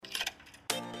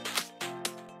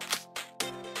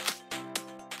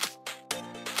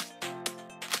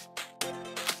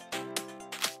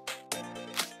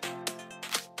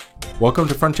Welcome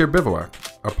to Frontier Bivouac,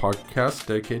 a podcast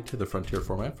dedicated to the Frontier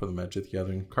format for the Magic the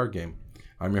Gathering card game.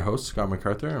 I'm your host, Scott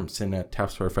MacArthur. I'm sitting at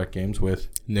Taps for Effect Games with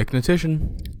Nick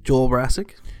Natitian. Joel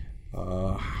Brassic.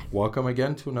 Welcome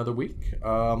again to another week.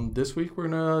 This week we're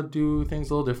going to do things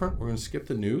a little different. We're going to skip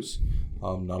the news.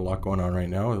 Not a lot going on right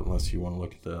now, unless you want to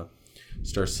look at the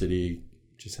Star City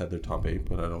just had their top 8,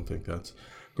 but I don't think that's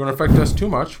going to affect us too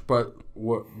much. But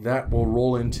that will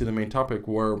roll into the main topic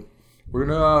where we're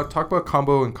going to talk about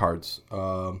combo and cards.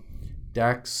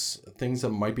 Decks, things that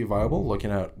might be viable,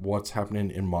 looking at what's happening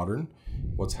in Modern,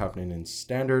 what's happening in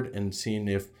Standard, and seeing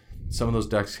if some of those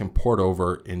decks can port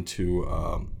over into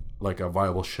like a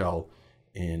viable shell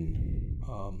in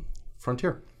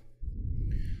Frontier.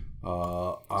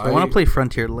 I want to play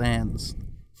Frontier Lands.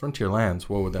 Frontier Lands,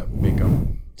 what would that make up?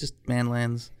 Just man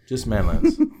lands. Just man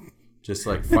lands. Just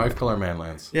like 5-color man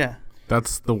lands. Yeah.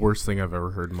 That's the worst thing I've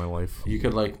ever heard in my life. You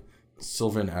could like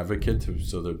Sylvan Advocate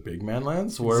so they're big man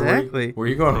lands? Exactly. Where are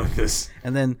you going with this?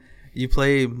 And then you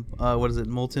play,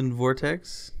 Molten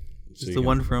Vortex? Just the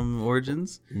one from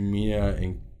Origins? Mina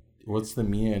and... What's the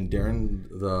Mina and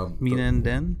Darren? Mina and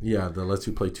Den? Yeah, that lets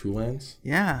you play 2 lands?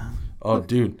 Yeah. Oh,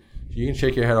 dude. You can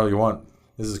shake your head all you want.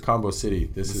 This is Combo City.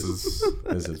 This is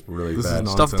really bad.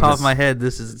 Just off the top of my head,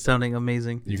 this is sounding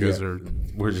amazing. You guys are...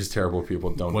 We're just terrible people.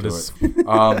 Don't do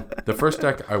it. The first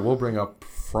deck I will bring up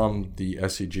from the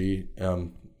SCG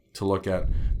to look at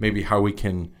maybe how we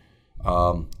can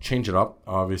change it up.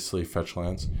 Obviously, fetch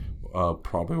lands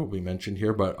probably will be mentioned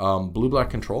here. But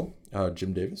Blue-Black Control,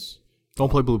 Jim Davis. Don't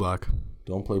play Blue-Black.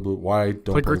 Don't play Blue. Why?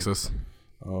 Don't play Grixis.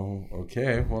 Oh,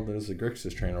 okay. Well, there's a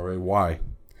Grixis train already. Why?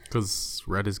 Because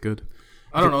red is good.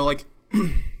 I don't know, like...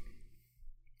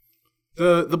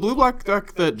 the Blue-Black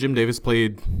deck that Jim Davis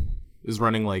played is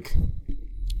running, like,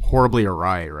 horribly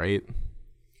awry, right?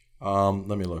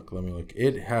 Let me look.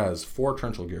 It has 4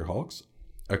 Torrential Gearhulks,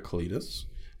 a Kalitas,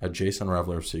 a Jace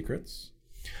Unraveler of Secrets,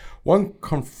 1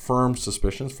 Confirmed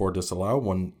Suspicions, 4 Disallow,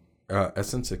 1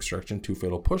 Essence Extraction, 2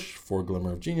 Fatal Push, 4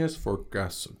 Glimmer of Genius, 4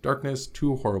 Grasp of Darkness,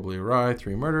 2 Horribly Awry,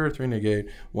 3 Murder, 3 Negate,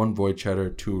 1 Void Chatter,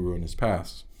 2 Ruinous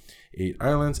Paths, 8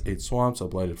 Islands, 8 Swamps, a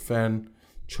Blighted Fen,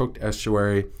 Choked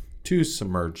Estuary, 2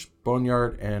 Submerged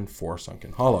Boneyard, and 4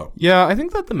 Sunken Hollow. Yeah, I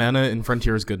think that the mana in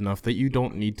Frontier is good enough that you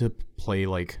don't need to play,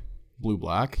 like,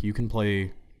 Blue-Black. You can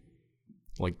play,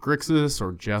 like, Grixis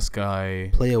or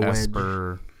Jeskai, play a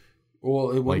Esper. Wedge.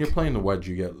 Well, when you're playing the Wedge,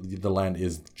 you get the land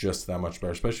is just that much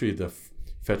better, especially the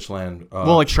fetch land.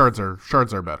 Shards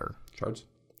are better. Shards?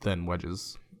 Than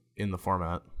Wedges in the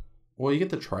format. Well, you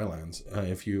get the tri-lands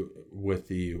if you with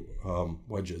the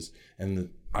Wedges, and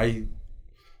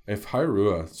if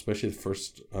Hyrule, especially the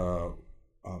first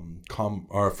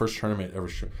first tournament ever,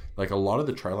 like a lot of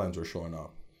the tri-lands were showing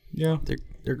up. Yeah,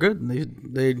 they're good.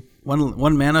 They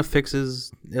one mana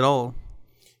fixes it all.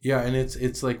 Yeah, and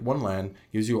it's like 1 land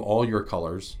gives you all your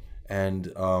colors, and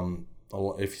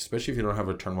especially if you don't have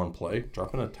a turn 1 play,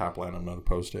 dropping a tap land I'm not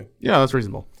opposed to. Yeah, that's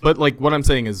reasonable. But like what I'm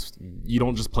saying is, you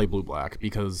don't just play Blue-Black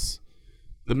because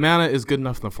the mana is good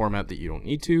enough in the format that you don't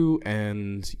need to,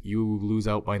 and you lose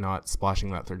out by not splashing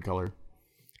that 3rd color.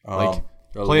 Like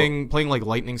playing like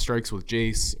Lightning Strikes with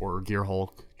Jace or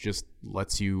Gearhulk just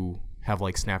lets you have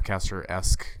like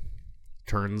Snapcaster-esque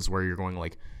turns where you're going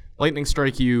like Lightning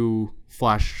Strike you,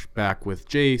 flash back with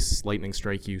Jace, Lightning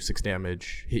Strike you, 6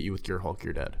 damage, hit you with Gearhulk,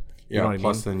 you're dead. Yeah, you know what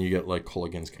plus I mean? then you get like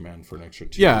Culligan's Command for an extra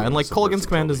 2. Yeah, and like Culligan's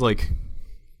Command is like,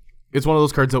 it's one of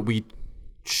those cards that we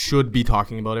should be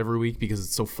talking about every week because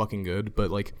it's so fucking good, but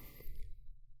like,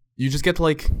 you just get to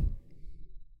like,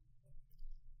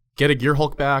 get a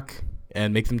Gearhulk back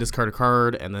and make them discard a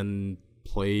card and then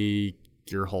play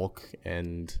Gearhulk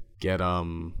and get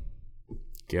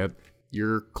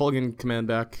your Culligan Command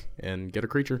back and get a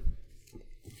creature.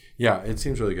 Yeah, it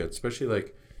seems really good, especially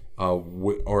like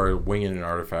or winging an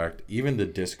artifact. Even the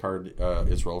discard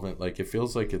is relevant. Like it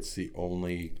feels like it's the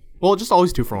only. Well, just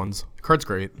always 2-for-1s. Card's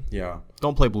great. Yeah.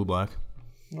 Don't play Blue-Black.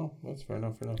 No, that's fair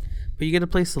enough. But you get to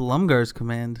play Salumgar's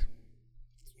Command.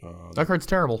 That card's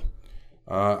terrible.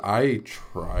 I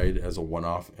tried as a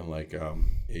one-off in like a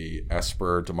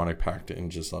Esper Demonic Pact, and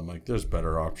just I'm like, there's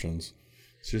better options.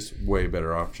 It's just way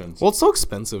better options. Well, it's so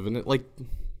expensive, and it like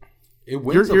it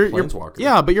wins a Planeswalker.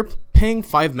 Yeah, but you're paying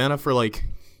 5 mana for like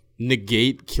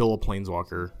negate kill a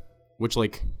Planeswalker, which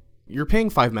like you're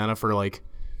paying 5 mana for like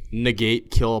negate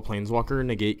kill a Planeswalker,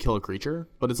 negate kill a creature,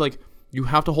 but it's like you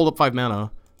have to hold up 5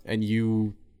 mana, and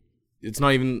it's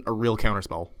not even a real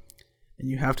counterspell. And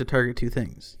you have to target 2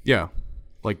 things. Yeah,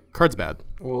 like card's bad.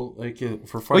 Well, like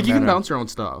for 5 like you mana, can bounce your own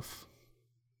stuff,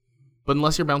 but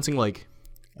unless you're bouncing like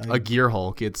a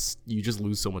Gearhulk, you just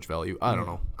lose so much value. I don't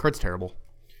know. Card's terrible.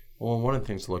 Well, one of the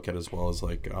things to look at as well is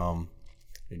like, I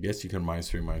guess you can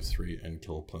 -3/-3 and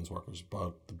kill planeswalkers,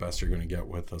 but the best you're going to get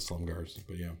with the Slumgars.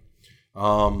 But yeah.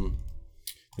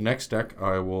 The next deck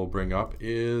I will bring up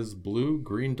is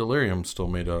Blue-Green Delirium.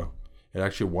 It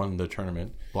actually won the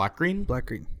tournament. Black-green?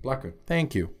 Black-green. Black-green.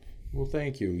 Thank you. Well,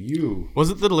 thank you.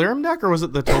 Was it the Delirium deck or was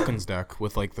it the tokens deck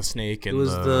with like the snake and It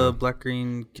was the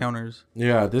black-green counters.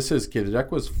 Yeah, the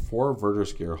deck was 4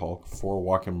 Verdur's Gearhulk, 4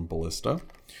 Walking Ballista,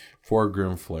 4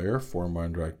 Grim Flare, 4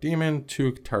 Mindrak Demon,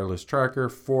 2 Tireless Tracker,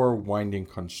 4 Winding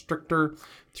Constrictor,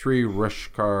 3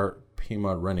 Reshkar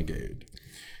Pima Renegade,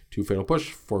 2 Fatal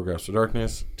Push, 4 Grasp of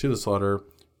Darkness, 2 the Slaughter,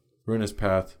 Ruinous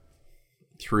Path,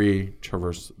 3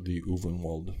 Traverse the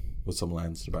Uvenwald with some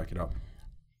lands to back it up.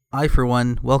 I, for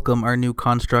one, welcome our new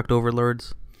construct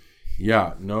overlords.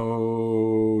 Yeah,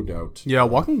 no doubt. Yeah,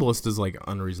 Walking Ballista is like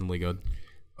unreasonably good.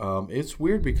 It's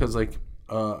weird because like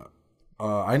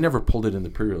I never pulled it in the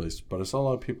pre-release, but I saw a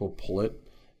lot of people pull it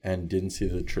and didn't see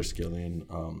the Triskelion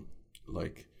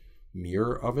like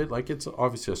mirror of it. Like it's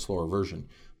obviously a slower version,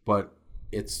 but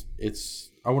it's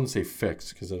I wouldn't say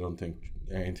fixed because I don't think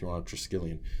anything wrong with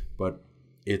Triskelion, but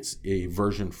it's a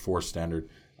version 4 standard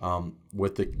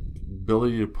with the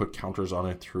ability to put counters on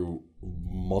it through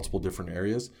multiple different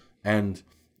areas and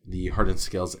the Hardened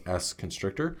Scales S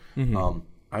Constrictor.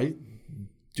 I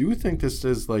do think this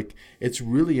is like, it's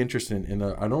really interesting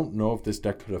I don't know if this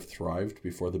deck could have thrived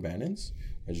before the ban-ins.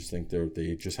 I just think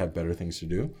they just had better things to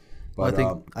do. But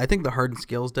I think the Hardened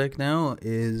Scales deck now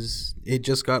it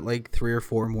just got like 3 or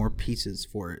 4 more pieces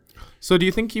for it. So do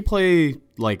you think you play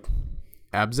like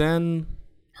Abzan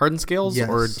Hardened Scales, Yes.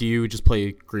 or do you just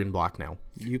play green-black now?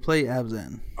 You play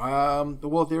Abzan.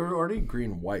 well, they were already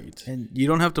green-white. And you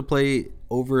don't have to play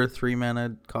over a 3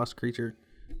 mana cost creature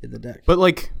in the deck. But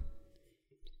like,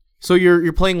 so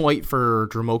you're playing white for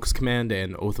Dromoka's Command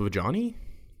and Oath of Ajani?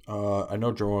 I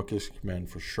know Dromoka's Command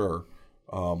for sure.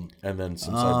 And then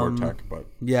some sideboard tech, but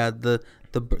yeah, the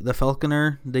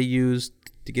Falconer they used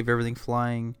to give everything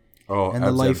flying. And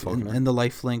the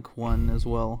lifelink one as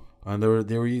well. And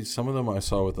there were some of them I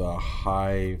saw with a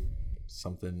high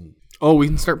something. Oh, we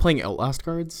can start playing Outlast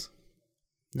cards?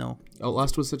 No.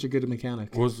 Outlast was such a good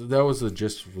mechanic. That was the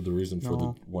gist for the reason for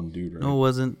the one dude, right? No, it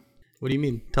wasn't. What do you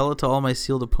mean? Tell it to all my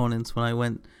sealed opponents when I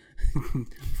went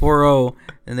 4-0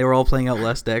 and they were all playing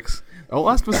Outlast decks.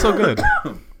 Outlast was so good.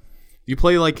 You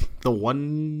play like the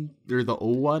 1 or the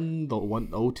 01, the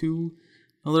 102?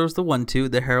 Well, there was the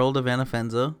 1/2, the Herald of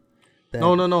Anafenza.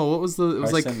 No. What was the? It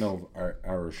was like no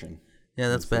Arishin. Yeah,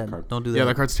 that's bad. Don't do that. Yeah,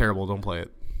 that card's terrible. Don't play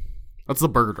it. That's the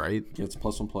bird, right? Gets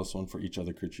 +1/+1 for each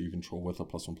other creature you control with a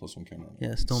 +1/+1 counter.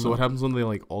 Yeah, still. So what happens when they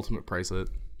like ultimate price it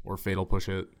or fatal push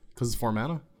it? Because it's 4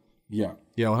 mana. Yeah.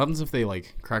 Yeah. What happens if they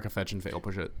like crack a fetch and fatal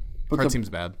push it? But Card seems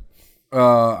bad.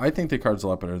 I think the card's a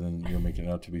lot better than you're making it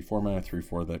out to be. 4 mana,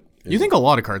 3/4. That you think a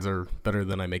lot of cards are better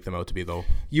than I make them out to be, though.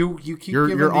 You keep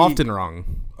you're often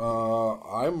wrong.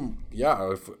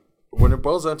 When it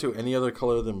boils down to any other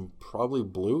color than probably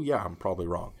blue, yeah, I'm probably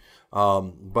wrong.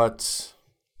 But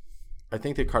I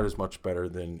think the card is much better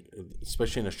than,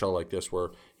 especially in a shell like this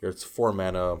where it's 4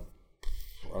 mana.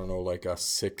 I don't know, like a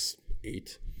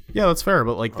 6/8. Yeah, that's fair,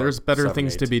 but like there's better 7,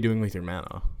 things 8. to be doing with your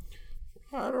mana.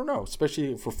 I don't know,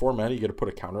 especially for 4 mana, you got to put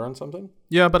a counter on something.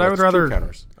 Yeah, but I would rather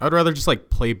counters. just like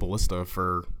play Ballista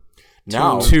for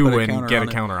Now two put a and counter get on a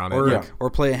it. counter on it. Or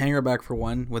play a hanger back for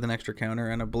 1 with an extra counter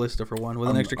and a Ballista for 1 with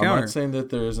an extra I'm counter. not saying that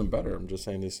there isn't better. I'm just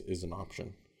saying this is an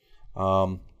option.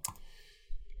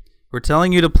 We're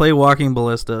telling you to play Walking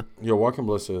Ballista. Walking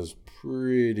Ballista is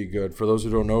pretty good. For those who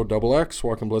don't know, X,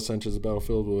 Walking Ballista enters the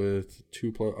battlefield with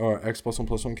X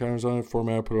 +1/+1 counters on it. 4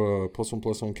 mana, put a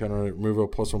 +1/+1 counter on it. Remove a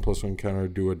 +1/+1 counter,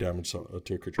 do a damage to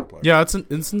a creature player. Yeah, it's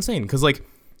insane because like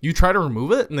you try to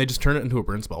remove it and they just turn it into a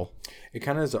burn spell. It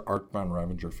kind of has an Arcbound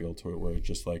Ravager feel to it, where it's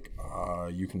just like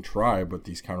you can try, but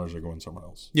these counters are going somewhere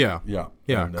else. Yeah.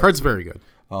 And, Card's very good.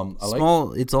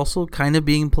 It's also kind of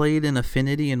being played in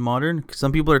Affinity and Modern.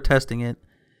 Some people are testing it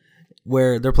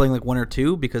where they're playing like 1 or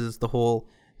 2 because it's the whole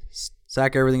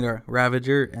sack everything to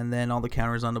Ravager and then all the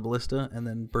counters on the Ballista and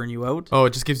then burn you out. Oh,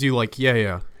 it just gives you like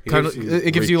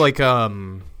it gives you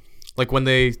like when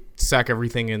they sack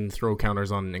everything and throw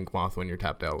counters on Inkmoth when you're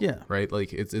tapped out. Yeah. Right?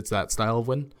 Like it's that style of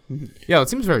win. Yeah, it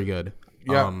seems very good.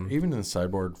 Yeah, even in the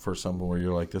sideboard for someone where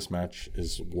you're like, this match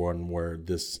is one where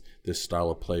this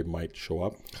style of play might show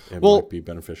up and might be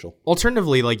beneficial.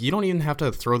 Alternatively, like you don't even have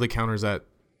to throw the counters at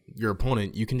your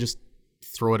opponent. You can just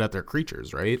throw it at their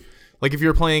creatures, right? Like if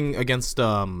you're playing against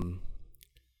like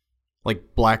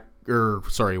white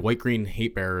green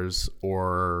hate bearers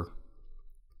or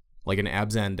like an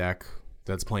Abzan deck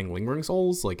that's playing Lingering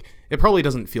Souls, like it probably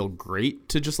doesn't feel great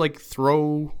to just like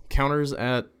throw counters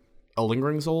at a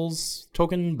Lingering Souls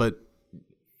token, but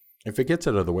If it gets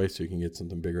out of the way so you can get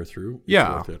something bigger through, it's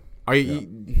yeah, worth it. I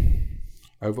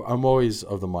I'm always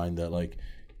of the mind that like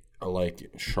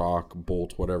shock,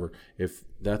 bolt, whatever. If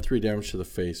that 3 damage to the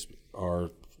face, or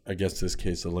I guess this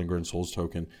case, a Lingering Souls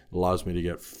token allows me to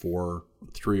get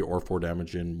 3 or 4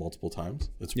 damage in multiple times.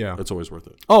 It's always worth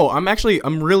it.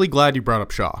 I'm really glad you brought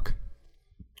up shock,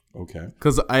 Okay.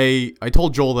 because I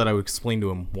told Joel that I would explain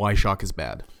to him why shock is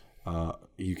bad.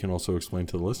 You can also explain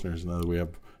to the listeners now that we have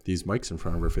these mics in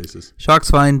front of our faces.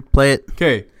 Shock's fine. Play it.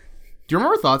 Okay, do you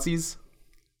remember Thoughtseize?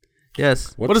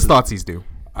 Yes. What does Thoughtseize do?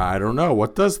 I don't know.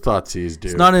 What does Thoughtseize do?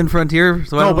 It's not in Frontier,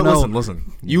 so I No, don't but know.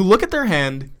 listen. You look at their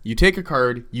hand, you take a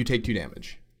card, you take 2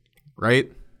 damage, right?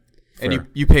 And Fair.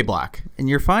 you pay black. And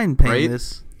you're fine paying Right?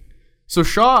 this. So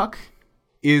shock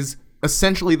is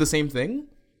essentially the same thing,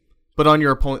 but on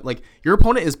your opponent. Like your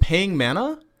opponent is paying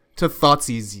mana to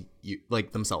Thoughtseize you,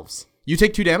 like themselves. You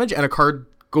take 2 damage and a card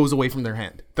goes away from their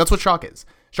hand. That's what shock is.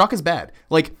 Shock is bad.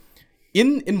 Like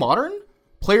in Modern,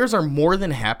 players are more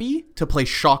than happy to play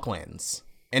shock lands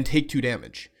and take 2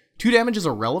 damage. 2 damage is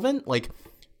irrelevant. Like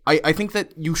I think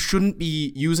that you shouldn't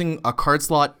be using a card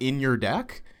slot in your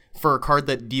deck for a card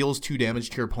that deals 2 damage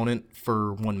to your opponent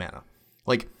for 1 mana.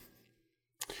 Like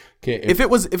Okay. if it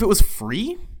was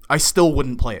free, I still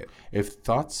wouldn't play it. If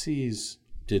Thoughtseize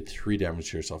did 3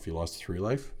 damage to yourself, you lost 3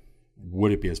 life,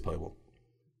 would it be as playable?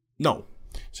 No.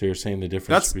 So you're saying the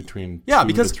difference That's- between yeah, 2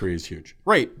 because- to 3 is huge.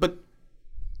 Right, but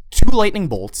 2 lightning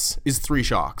bolts is 3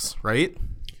 shocks, right?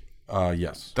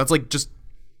 Yes. That's like just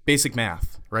basic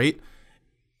math, right?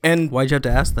 And Why'd you have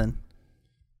to ask then?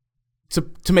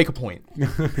 to make a point.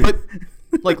 But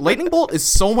like lightning bolt is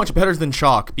so much better than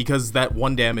shock because that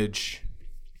 1 damage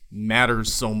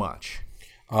matters so much.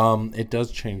 It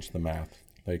does change the math.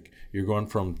 Like you're going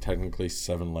from technically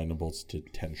 7 lightning bolts to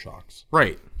 10 shocks.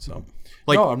 Right. So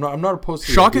Like, no, I'm not opposed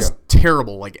to Shock the idea. is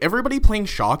terrible. Like everybody playing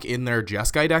shock in their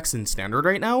Jeskai decks in standard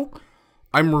right now,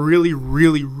 I'm really,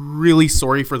 really, really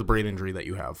sorry for the brain injury that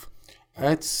you have.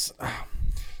 It's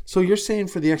so you're saying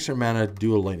for the extra mana,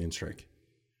 do a lightning strike.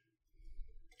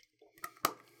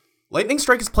 Lightning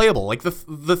strike is playable. Like the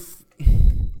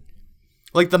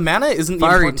mana isn't the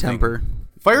Fiery important thing. Temper.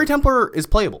 Fiery Temper is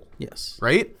playable, Yes.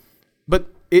 right? But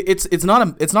it's not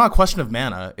a question of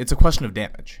mana. It's a question of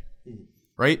damage,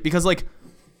 right? Because like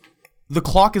the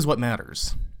clock is what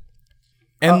matters,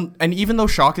 and even though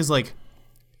shock is like,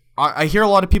 I hear a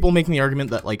lot of people making the argument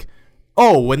that like,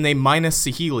 oh, when they minus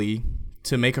Saheeli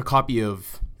to make a copy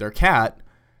of their cat,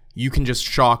 you can just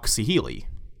shock Saheeli.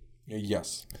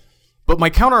 Yes. But my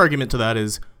counter argument to that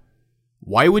is,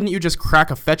 why wouldn't you just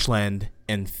crack a fetch land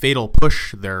and fatal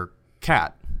push their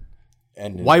cat?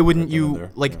 And Why wouldn't put them in you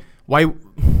there. like? Yeah. Why?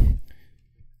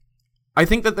 I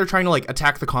think that they're trying to like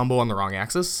attack the combo on the wrong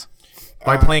axis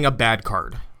by playing a bad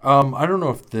card. I don't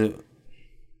know if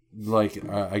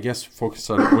I guess focus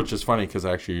on, which is funny because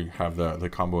I actually have the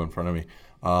combo in front of me.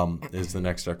 Is the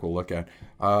next deck we'll look at.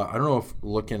 I don't know if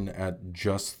looking at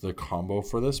just the combo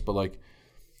for this, but like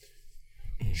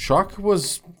Shock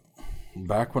was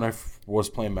back when I was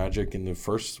playing Magic in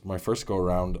my first go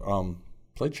around.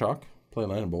 Played Shock, played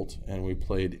Lightning Bolt, and we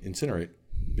played Incinerate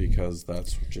because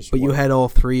that's just. But you had all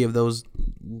 3 of those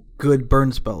good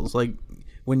burn spells. Like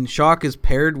when Shock is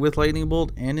paired with Lightning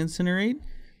Bolt and Incinerate,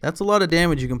 that's a lot of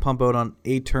damage you can pump out on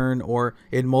a turn or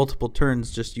in multiple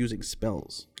turns just using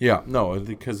spells. Yeah, no,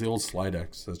 because the old slide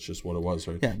X, that's just what it was,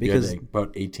 right? Yeah, You had, because- like,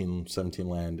 about 18, 17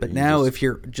 land. But and you now just- if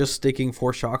you're just sticking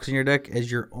 4 Shocks in your deck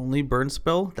as your only burn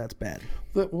spell, that's bad.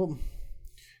 Well,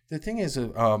 the thing is,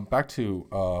 back to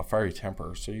Fiery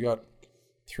Temper. So you got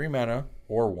 3 mana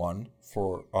or 1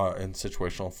 for in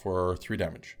situational for 3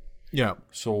 damage. Yeah.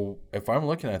 So if I'm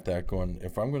looking at that,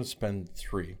 if I'm going to spend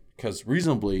 3, because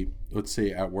reasonably, let's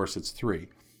say at worst it's 3,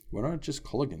 why not just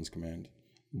Culligan's Command,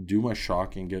 do my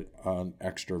shock and get an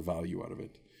extra value out of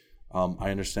it? I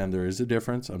understand there is a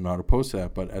difference. I'm not opposed to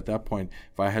that, but at that point,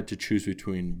 if I had to choose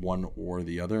between one or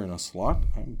the other in a slot,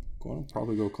 I'm going to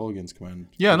probably go Culligan's Command.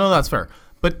 Yeah, no, that's fair.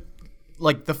 But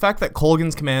like the fact that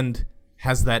Colgan's Command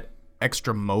has that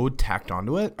extra mode tacked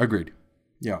onto it Agreed.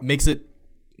 Yeah. makes it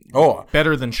Oh,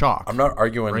 better than shock. I'm not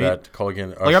arguing Right? that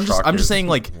Culligan. like I'm Shock just is- saying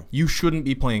like you shouldn't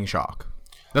be playing shock.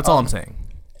 That's all I'm saying.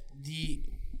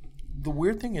 The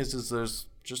weird thing is there's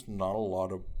just not a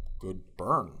lot of good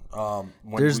burn.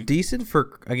 There's decent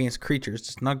for against creatures,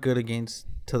 just not good against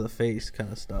to the face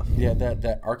kind of stuff. Yeah,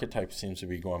 that archetype seems to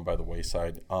be going by the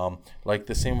wayside. Like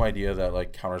the same idea that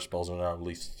like counter spells are now at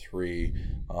least 3.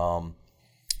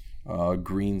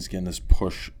 Green's getting this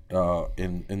push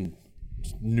in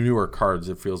newer cards,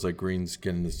 it feels like green's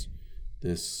getting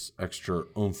this extra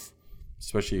oomph,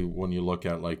 especially when you look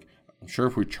at like, I'm sure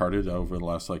if we charted over the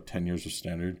last like 10 years of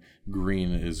standard,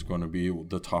 green is going to be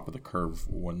the top of the curve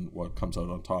when what comes out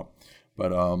on top.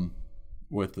 But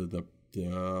with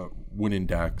the winning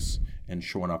decks and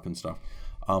showing up and stuff,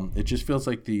 it just feels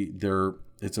like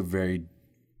it's a very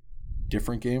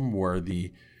different game where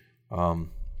the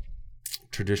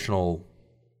traditional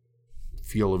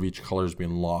feel of each color is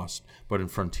being lost. But in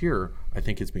Frontier, I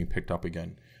think it's being picked up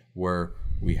again, where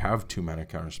we have 2-mana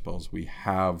counter spells. We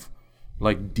have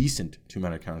like decent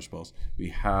 2-mana counter spells. We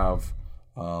have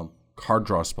card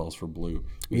draw spells for blue.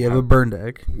 We have a burn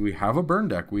deck. We have a burn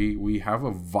deck. We have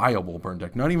a viable burn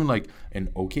deck. Not even like an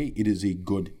okay. It is a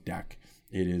good deck.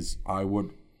 It is. I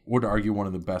would argue one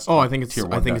of the best. Oh, I think it's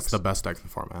decks. it's the best deck in the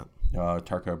format.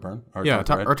 Tarka Burn. Yeah,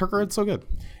 Tarka Red's so good.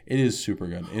 It is super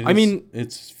good.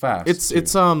 It's fast.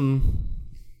 It's Are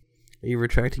you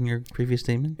retracting your previous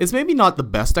statement? It's maybe not the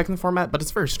best deck in the format, but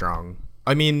it's very strong.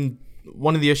 I mean,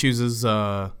 one of the issues is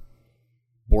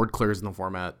board clears in the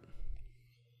format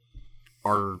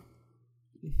are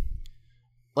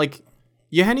like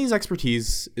Yahenni's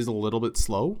expertise is a little bit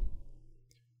slow,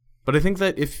 but I think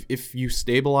that if you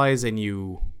stabilize and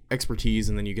you expertise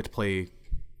and then you get to play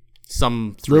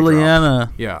some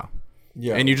Liliana. yeah,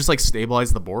 and you just like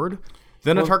stabilize the board,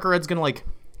 then a Tarka Red's gonna like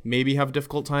maybe have a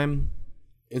difficult time.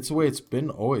 It's the way it's been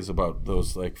always about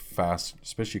those like fast,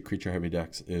 especially creature heavy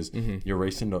decks. Is you're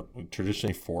racing to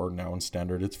traditionally 4, now in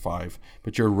standard it's 5,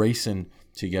 but you're racing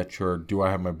to get your do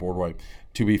I have my board wipe.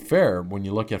 To be fair, when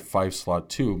you look at 5 slot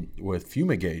 2 with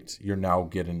Fumigate, you're now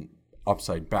getting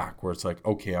upside back where it's like,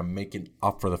 okay, I'm making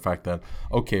up for the fact that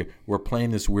okay, we're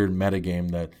playing this weird meta game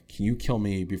that can you kill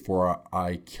me before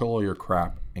I kill all your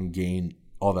crap and gain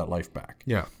all that life back.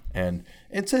 Yeah, and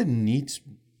it's a neat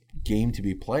game to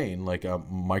be playing, like a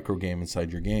micro game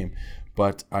inside your game,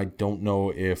 but I don't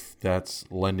know if that's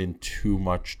lending too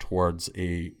much towards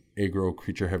a aggro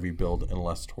creature heavy build and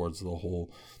less towards the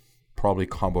whole probably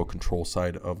combo control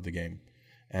side of the game.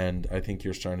 And I think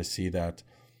you're starting to see that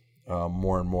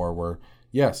more and more where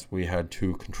yes, we had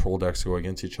 2 control decks go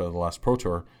against each other the last Pro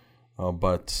Tour,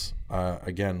 but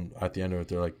again at the end of it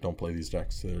they're like, don't play these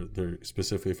decks, they're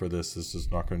specifically for this is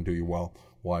not going to do you well.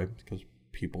 Why? Because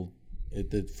people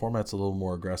the format's a little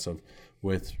more aggressive.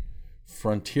 With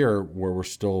Frontier, where we're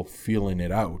still feeling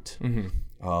it out,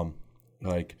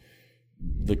 like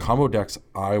the combo decks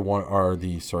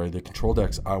the control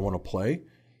decks I want to play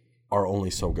are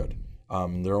only so good.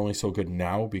 They're only so good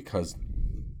now because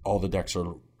all the decks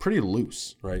are pretty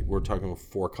loose, right? We're talking about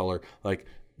 4 color. Like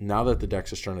now that the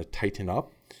decks are starting to tighten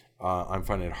up, I'm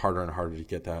finding it harder and harder to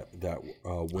get that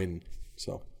win.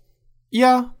 So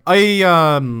yeah,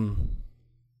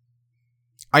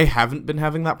 I haven't been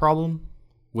having that problem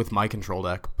with my control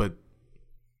deck, but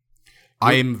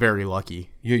I am very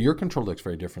lucky. Yeah, your control deck's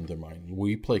very different than mine.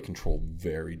 We play control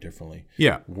very differently.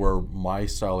 Yeah. Where my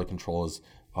style of control is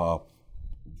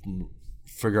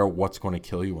figure out what's going to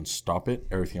kill you and stop it.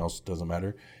 Everything else doesn't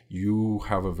matter. You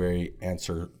have a very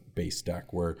answer-based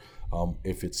deck where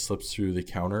if it slips through the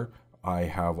counter, I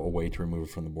have a way to remove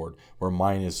it from the board. Where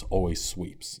mine is always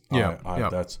sweeps. Yeah.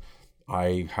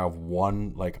 I have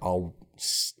one, like I'll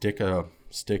stick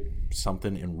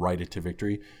something and write it to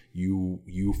victory.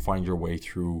 You find your way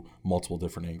through multiple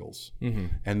different angles,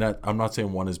 and that I'm not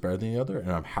saying one is better than the other,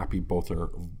 and I'm happy both are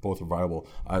viable.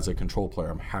 As a control player,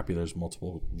 I'm happy there's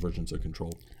multiple versions of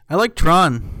control. I like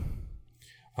Tron.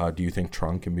 Do you think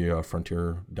Tron can be a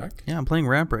Frontier deck? Yeah, I'm playing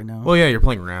Ramp right now. Well, yeah, you're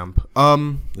playing Ramp. I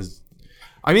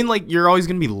mean, like you're always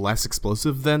gonna be less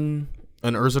explosive than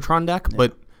an Urzatron deck,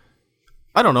 but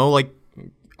I don't know, like.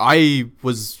 I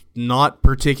was not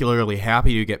particularly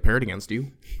happy to get paired against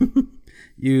you.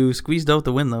 You squeezed out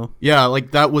the win, though. Yeah,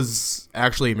 like that was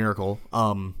actually a miracle.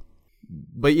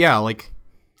 But yeah, like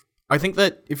I think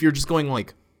that if you're just going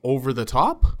like over the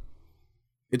top,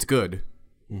 it's good.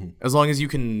 As long as you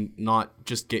can not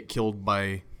just get killed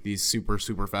by these super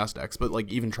fast decks. But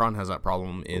like even Tron has that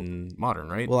problem in Modern,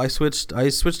 right? Well, I switched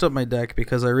up my deck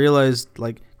because I realized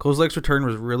like Kozilek's Return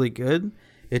was really good.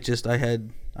 It just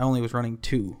I only was running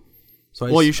 2.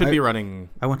 So you should be running.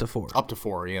 I went to 4. Up to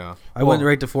 4, yeah. I went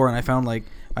right to 4, and I found like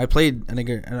I played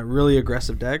a really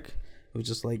aggressive deck. It was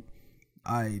just like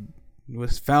I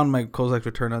found my Kozilek's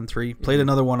Return on 3, played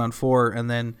another one on 4, and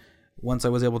then once I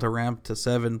was able to ramp to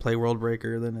 7, play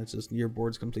Worldbreaker, then it's just your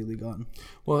board's completely gone.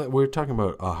 Well, we're talking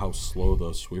about how slow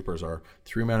those sweepers are.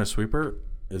 3-mana sweeper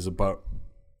is about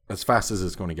as fast as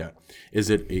it's going to get.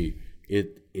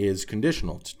 It is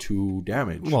conditional. It's 2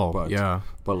 damage. Well, but yeah.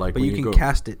 But you can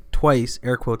cast it twice,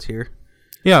 air quotes here.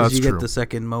 Yeah, 'Cause that's you true. get the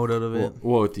second mode out of it.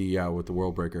 Well, with the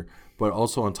World Breaker, but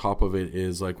also on top of it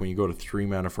is like when you go to 3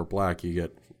 mana for black, you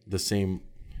get the same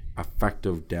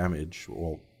effective damage.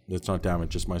 Well, it's not damage,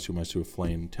 just -2/-2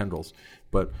 flame tendrils,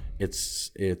 but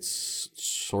it's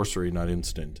sorcery, not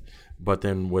instant. But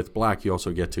then with black, you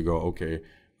also get to go, okay,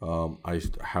 I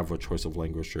have a choice of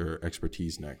languish or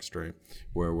expertise next, right?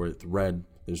 Where with red,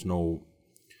 there's no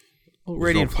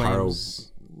Radiant pyro. Flames.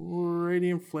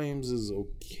 Radiant Flames is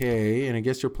okay, and I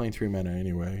guess you're playing 3 mana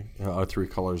anyway, 3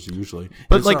 colors usually.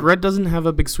 But It's like not- red doesn't have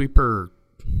a big sweeper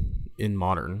in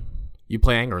modern. You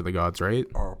play Anger of the Gods, right?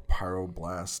 or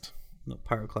Pyroblast. No,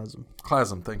 Pyroclasm.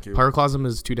 Plasm, thank you. Pyroclasm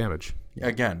is 2 damage.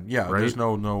 Again, yeah, Right? there's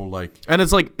no like. And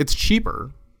it's like, it's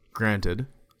cheaper, granted,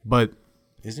 but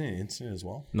Isn't it instant as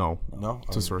well? no, No,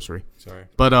 it's a sorcery. sorry.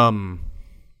 But I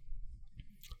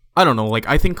don't know. Like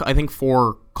I think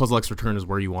 4 Kozilek's Return is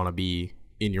where you want to be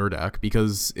in your deck,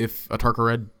 because if Atarka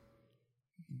Red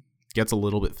gets a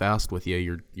little bit fast with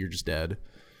you, you're just dead.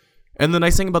 And the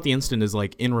nice thing about the instant is,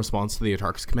 like, in response to the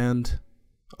Atarka's command,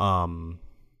 pump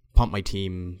my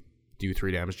team, do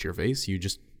 3 damage to your face, you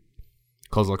just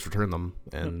Kozilek's Return them,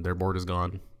 and their board is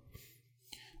gone.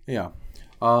 Yeah.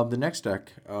 The next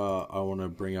deck I want to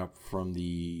bring up from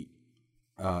the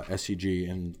SCG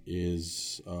and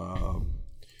is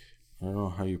I don't know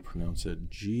how you pronounce it.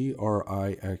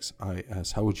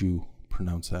 Grixis. How would you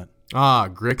pronounce that?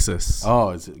 Grixis.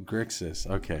 Oh, is it Grixis?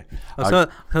 Okay.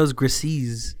 That was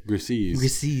Grixis. Grixis.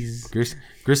 Grixis.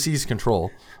 Grixis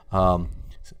Control.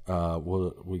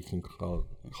 We can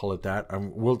call it that.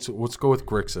 Let's go with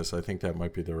Grixis. I think that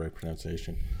might be the right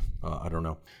pronunciation. I don't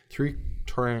know. 3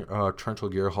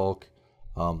 Torrential Gearhulk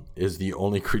is the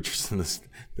only creatures in this.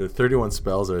 The 31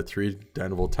 spells are 3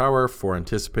 Dynavolt Tower, 4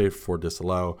 Anticipate, 4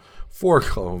 Disallow, 4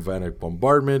 Galvanic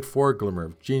Bombardment, 4 Glimmer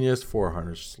of Genius, 4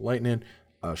 Harness Lightning,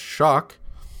 a Shock,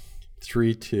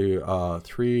 3 to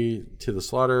the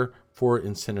Slaughter, 4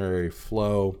 Incendiary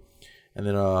Flow, and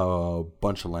then a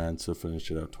bunch of lands to finish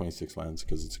it out. 26 lands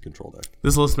because it's a control deck.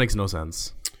 This list makes no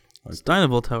sense. It's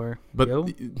Dynavolt Tower. But Yo.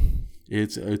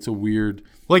 It's a weird.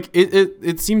 like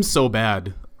it seems so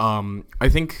bad. I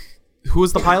think, who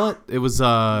was the pilot? It was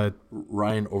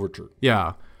Ryan Overture.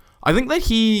 yeah. I think that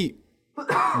he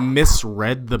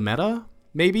misread the meta,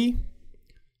 maybe.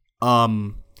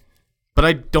 But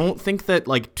I don't think that,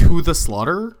 like, to the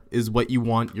slaughter is what you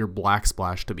want your black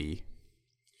splash to be.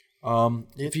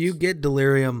 If you get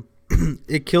Delirium,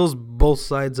 it kills both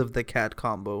sides of the cat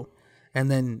combo. And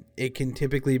then it can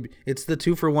typically it's the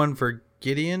 2-for-1 for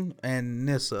Gideon and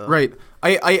Nissa. Right.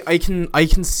 I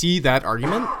can see that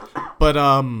argument, but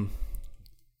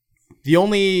the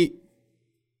only,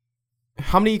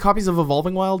 how many copies of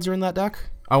Evolving Wilds are in that deck?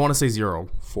 I want to say 0.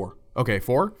 4. Okay,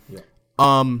 4? Yeah.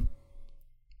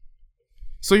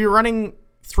 So you're running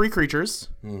 3 creatures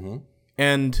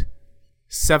and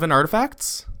 7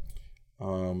 artifacts?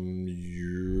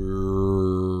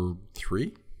 You're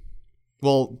 3?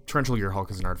 Well, Torrential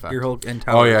Gearhulk is an artifact. Gearhulk and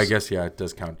Towers. Oh yeah, I guess it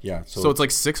does count. Yeah. So it's like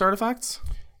 6 artifacts?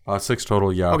 6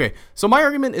 total. Yeah. Okay, so my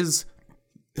argument is,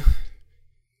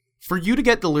 for you to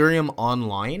get Delirium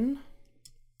online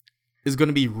is going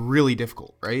to be really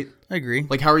difficult, right? I agree.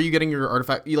 Like, how are you getting your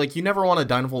artifact? You never want a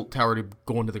Dynavolt Tower to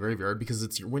go into the graveyard because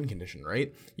it's your win condition,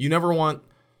 right? You never want,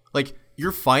 like,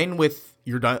 you're fine with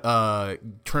your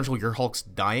Torrential Gearhulks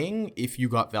dying if you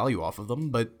got value off of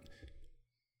them, but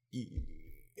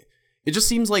it just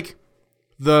seems like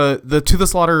the To the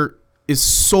Slaughter is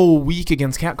so weak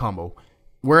against cat combo,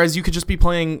 whereas you could just be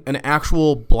playing an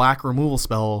actual black removal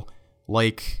spell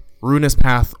like Ruinous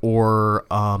Path or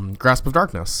Grasp of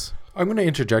Darkness. I'm going to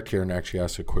interject here and actually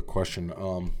ask a quick question.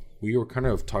 We were kind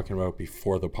of talking about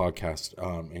before the podcast,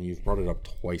 and you've brought it up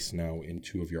twice now in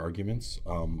 2 of your arguments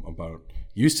about.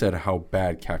 You said how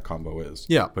bad cat combo is.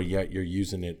 Yeah. But yet you're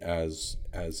using it as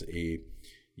a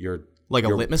your Like a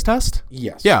litmus test?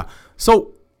 Yes. Yeah.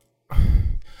 So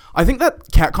I think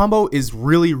that cat combo is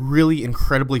really, really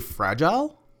incredibly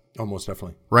fragile, Oh, most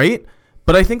definitely. right?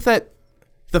 But I think that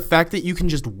the fact that you can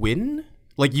just win,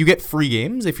 like, you get free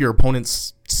games if your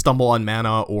opponents stumble on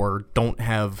mana or don't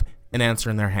have an answer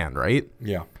in their hand, right?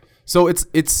 Yeah. So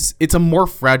it's a more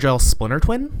fragile Splinter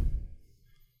Twin.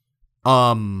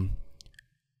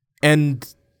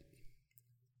 And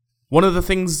one of the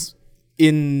things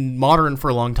in Modern for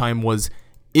a long time was,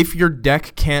 if your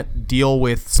deck can't deal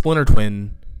with Splinter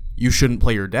Twin, you shouldn't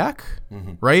play your deck,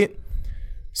 right?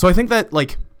 So I think that,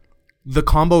 like, the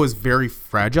combo is very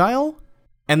fragile,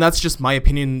 and that's just my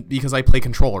opinion because I play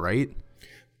Control, right?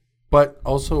 But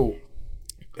also,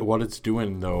 what it's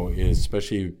doing, though, is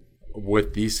especially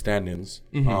with these stand-ins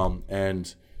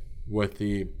and with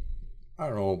the I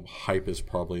don't know, hype is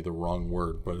probably the wrong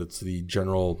word, but it's the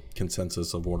general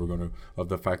consensus of what we're going to, of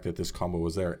the fact that this combo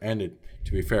was there, and it,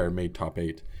 to be fair, made top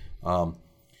 8.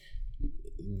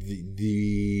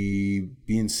 The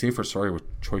being safe or sorry with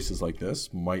choices like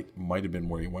this might have been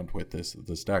where he went with this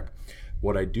deck.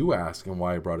 What I do ask, and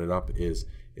why I brought it up, is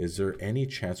there any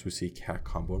chance we see Cat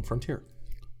combo in Frontier?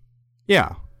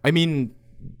 Yeah, I mean,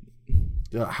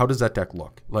 how does that deck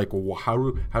look? Like, how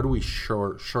do we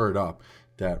shore it up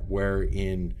that where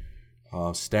in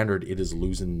Standard it is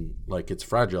losing, like it's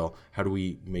fragile? How do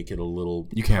we make it a little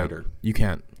tighter? You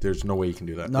can't. There's no way you can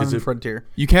do that. Not in Frontier.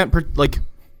 You can't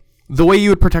the way you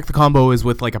would protect the combo is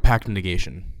with like a pact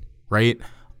negation, right?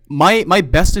 My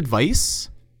best advice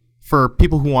for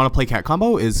people who want to play Cat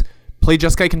combo is play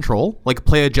Jeskai Control, like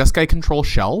play a Jeskai Control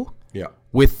shell. Yeah.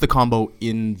 With the combo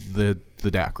in the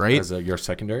deck, right? As your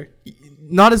secondary?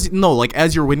 Like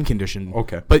as your win condition.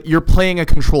 Okay. But you're playing a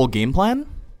control game plan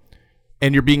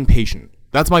and you're being patient.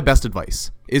 That's my best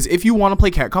advice. Is if you want to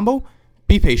play Cat combo,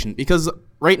 be patient, because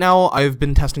right now I've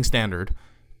been testing Standard.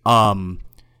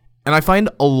 And I find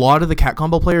a lot of the Cat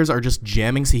combo players are just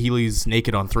jamming Saheeli's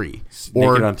Naked on 3.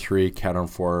 Naked on 3, Cat on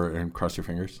 4, and cross your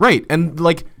fingers. Right. And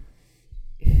like,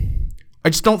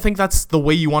 I just don't think that's the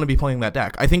way you want to be playing that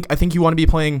deck. I think you want to be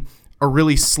playing a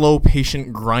really slow,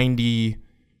 patient, grindy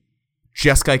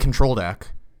Jeskai control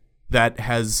deck that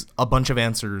has a bunch of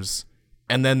answers,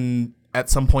 and then at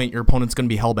some point your opponent's going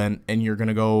to be hellbent and you're going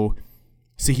to go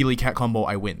Saheeli Cat combo,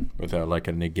 I win. With like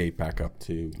a negate backup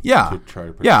to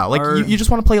try to you just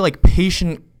want to play like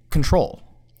patient control.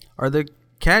 Are the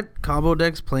Cat combo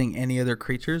decks playing any other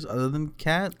creatures other than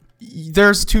Cat?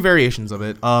 There's 2 variations of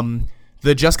it.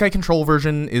 The Jeskai Control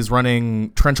version is running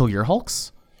Torrential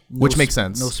Gearhulks, which makes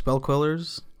sense. No Spell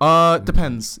Quellers?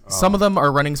 Depends. Some of them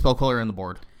are running Spell Queller in the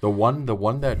board. The one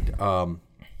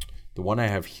I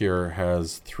have here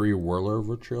has 3 Whirler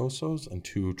Virtuosos and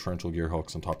 2 Torrential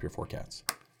Gearhulks on top of your 4 Cats.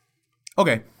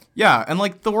 Okay. Yeah, and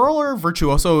like the Whirler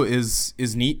Virtuoso is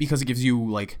neat because it gives you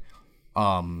like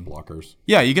blockers.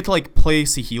 Yeah, you get to like play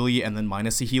Saheeli and then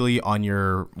minus Saheeli on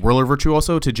your Whirler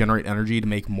Virtuoso to generate energy to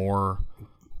make more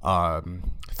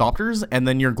Thopters, and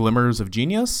then your Glimmers of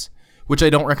Genius, which I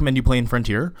don't recommend you play in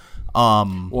Frontier.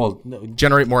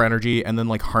 Generate more energy, and then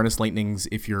like Harness Lightnings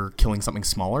if you're killing something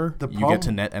smaller. You get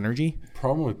to net energy.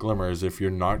 Problem with Glimmer is if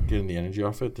you're not getting the energy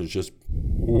off it, there's just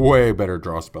way better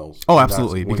draw spells. Oh,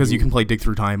 absolutely, because you can play Dig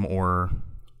Through Time or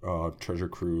Treasure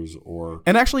Cruise or...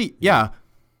 And actually, yeah,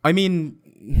 I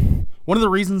mean, one of the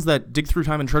reasons that Dig Through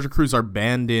Time and Treasure Cruise are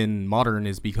banned in Modern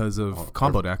is because of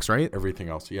combo decks, right? Everything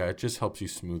else. Yeah, it just helps you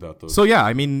smooth out those. So yeah,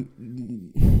 I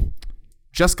mean,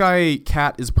 Jeskai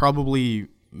Cat is probably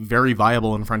very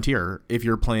viable in Frontier if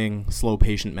you're playing slow,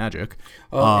 patient Magic.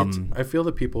 I feel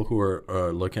the people who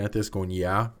are looking at this going,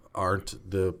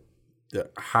 aren't the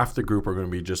half the group are going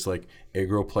to be just like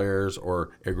aggro players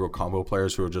or aggro combo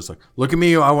players who are just like, look at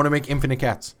me, I want to make infinite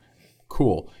cats.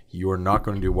 Cool. You are not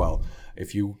going to do well.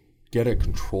 If you get a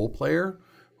control player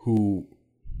who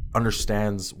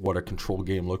understands what a control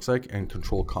game looks like and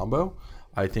control combo,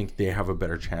 I think they have a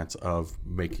better chance of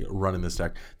running this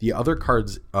deck. The other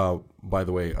cards, by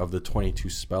the way, of the 22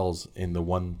 spells in the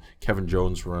one Kevin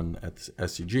Jones run at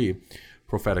SCG,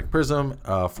 Prophetic Prism,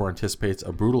 anticipates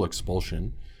a Brutal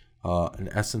Expulsion, an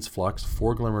Essence Flux,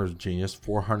 4 Glimmers of Genius,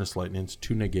 4 Harness Lightnings,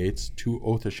 2 Negates, 2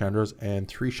 Oath of Chandras, and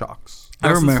 3 Shocks.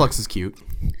 Essence Flux is cute.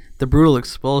 The Brutal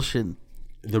Expulsion.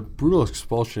 The Brutal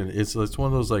Expulsion is it's one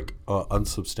of those like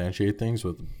unsubstantiated things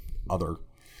with other.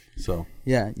 So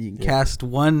yeah, you can cast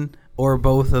one or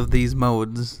both of these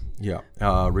modes. Yeah,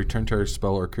 return target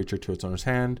spell or creature to its owner's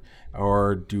hand,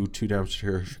 or do 2 damage to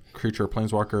your creature or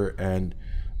planeswalker and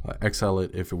exile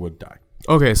it if it would die.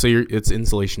 Okay, so it's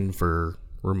insulation for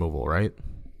removal, right?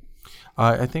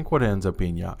 I think what it ends up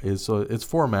being is it's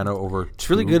 4 mana over. It's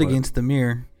really good against the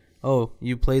mirror. Oh,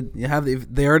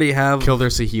 they already have kill their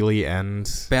Saheeli and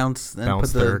bounce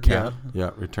put their cat.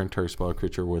 Yeah, return target spell or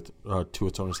creature with to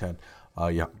its owner's hand.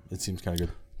 It seems kind of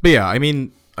good. But yeah, I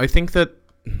mean, I think that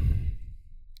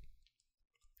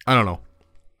I don't know.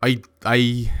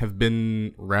 I have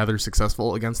been rather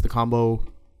successful against the combo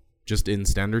just in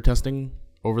standard testing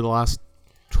over the last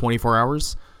 24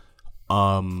 hours.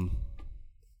 But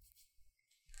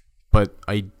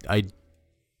I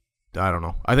don't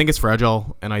know. I think it's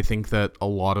fragile, and I think that a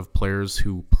lot of players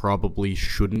who probably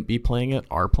shouldn't be playing it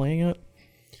are playing it.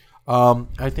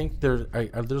 I think there's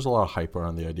a lot of hype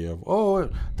around the idea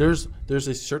of there's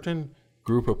a certain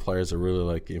group of players that really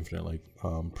like the Infinite, like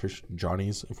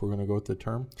Johnnies, if we're gonna go with the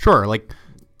term. Sure, like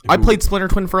I played Splinter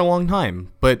Twin for a long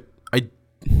time, but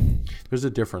there's a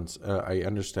difference. I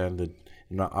understand that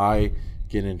I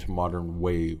get into Modern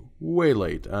way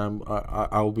late.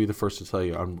 I will be the first to tell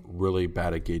you I'm really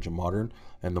bad at gauging Modern,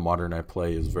 and the Modern I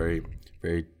play is very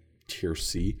tier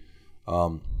C,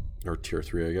 or tier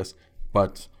 3, I guess.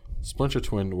 But Splinter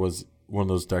Twin was one of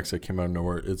those decks that came out of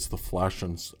nowhere. It's the flash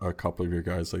on a couple of your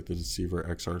guys, like the Deceiver,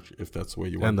 Exarch, if that's the way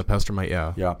you want. And the Pestermite,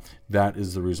 yeah. Yeah, that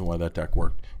is the reason why that deck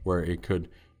worked, where it could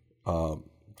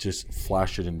just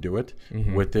flash it and do it.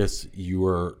 Mm-hmm. With this, you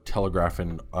are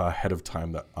telegraphing ahead of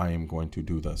time that I am going to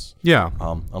do this. Yeah.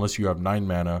 Unless you have 9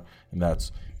 mana, and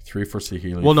that's 3 for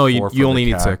Saheeli. Well, no, 4 for you only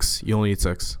the need cat. 6. You only need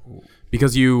 6.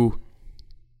 Because you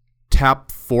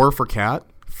tap 4 for cat,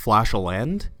 flash a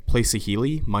land, play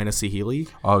Saheeli, minus Saheeli,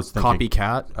 I was thinking, copy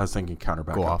cat, I was thinking counter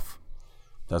backup. go off.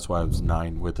 That's why I was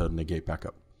 9 with a negate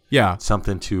backup. Yeah.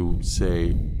 Something to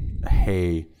say,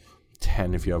 hey,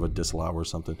 10 if you have a disallow or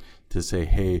something, to say,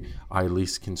 hey, I at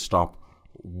least can stop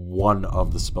one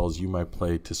of the spells you might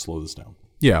play to slow this down.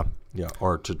 Yeah. Yeah,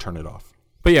 or to turn it off.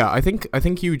 But yeah, I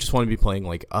think you just want to be playing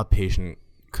like a patient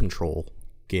control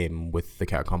game with the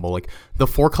cat combo. Like the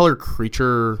 4-color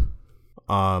creature,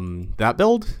 that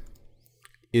build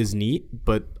is neat,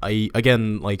 but I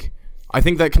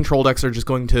think that control decks are just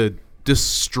going to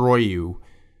destroy you,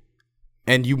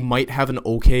 and you might have an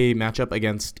okay matchup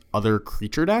against other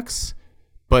creature decks,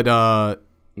 but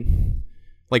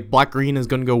like black green is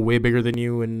going to go way bigger than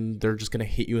you, and they're just going to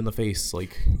hit you in the face.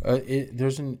 Like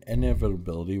there's an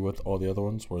inevitability with all the other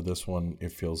ones, where this one,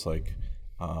 it feels like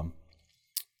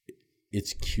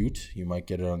it's cute. You might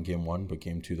get it on game 1, but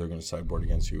game 2 they're going to sideboard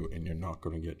against you, and you're not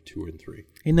going to get 2 and 3.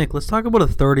 Hey, Nick, let's talk about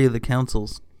Authority of the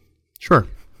Councils. sure.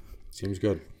 Seems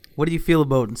good. What do you feel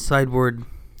about sideboard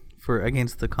for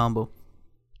against the combo?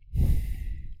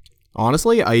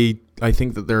 Honestly, I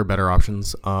think that there are better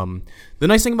options. The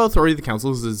nice thing about Authority of the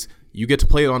Councils is you get to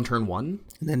play it on turn 1,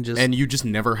 And you just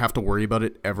never have to worry about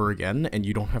it ever again, and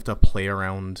you don't have to play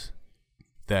around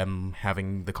them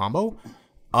having the combo.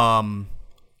 On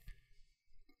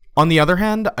the other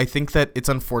hand, I think that it's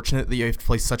unfortunate that you have to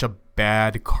play such a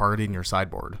bad card in your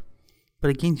sideboard. but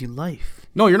it gains you life.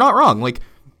 No, you're not wrong. Like,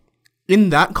 in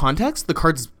that context, the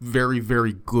card's very,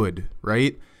 very good,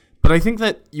 right? But I think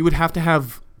that you would have to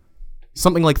have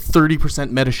something like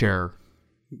 30% meta share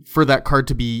for that card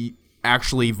to be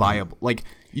actually viable. Like,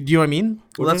 do you know what I mean?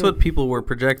 Well, that's what people were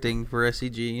projecting for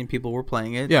SCG, and people were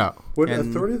playing it. Yeah. Would And-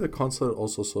 Authority of the Consulate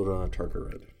also slow down a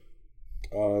Tarka Red?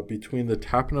 Between the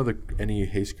tapping of any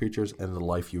haste creatures and the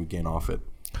life you gain off it.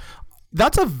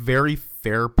 That's a very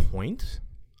fair point.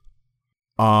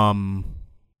 But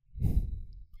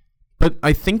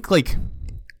I think, like,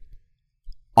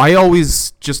 I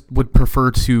always just would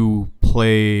prefer to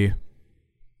play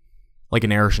like an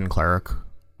Arishan Cleric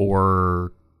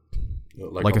or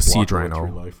like a Siege blocker with Rhino,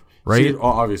 3 life. right? Siege,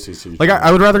 obviously Siege Like, Rhino.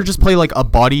 I would rather just play like a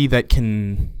body that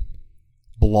can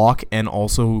block and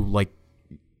also like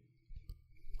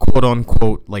quote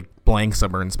unquote like blank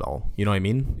Submarine spell. You know what I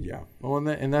mean? Yeah. Well,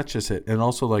 and that's just it. And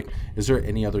also, like, is there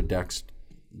any other decks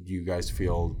you guys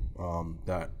feel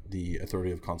that the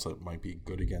Authority of Consulate might be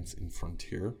good against in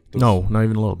Frontier? No, not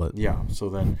even a little bit. Yeah. So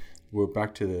then we're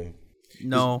back to the...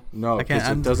 No, No, I can't.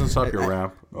 because it doesn't stop your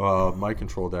ramp. My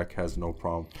control deck has no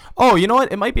problem. Oh, you know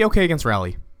what? It might be okay against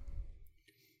Rally.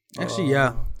 Actually,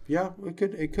 yeah. Yeah,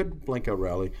 it could blank out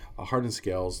Rally. Hardened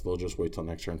Scales, they'll just wait till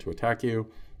next turn to attack you.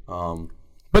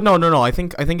 But no. I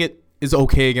think it is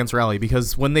okay against Rally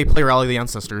because when they play Rally the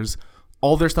Ancestors,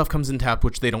 all their stuff comes in tapped,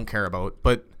 which they don't care about.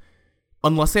 But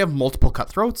unless they have multiple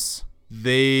cutthroats,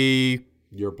 they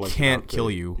You're blanking can't out kill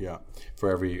the- you. Yeah, for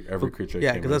every creature.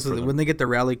 Yeah, came because that's in for them. when they get the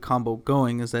rally combo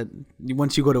going. Is that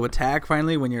once you go to attack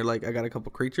finally, when you're like, I got a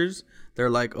couple creatures,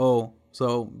 they're like, oh,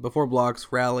 so before blocks,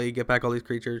 rally, get back all these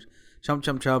creatures,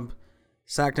 chump,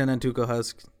 sacked an Antuco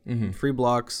Husk, free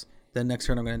blocks. Then next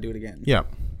turn I'm gonna do it again. Yeah.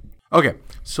 Okay,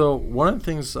 so one of the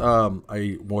things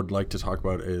I would like to talk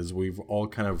about is we've all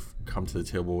kind of come to the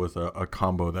table with a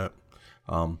combo that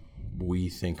we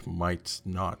think might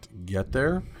not get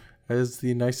there, is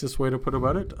the nicest way to put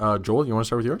about it. Joel, you want to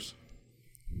start with yours?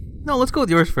 No, let's go with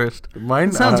yours first.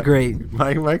 Mine Sounds great.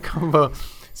 My combo.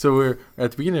 So we're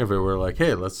at the beginning of it. We're like,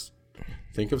 hey, let's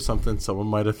think of something someone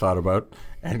might have thought about,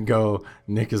 and go.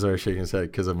 Nick is already shaking his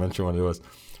head because I mentioned what it was.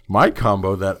 My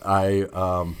combo that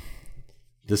I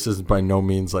this is by no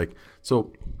means like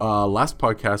so. Last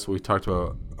podcast we talked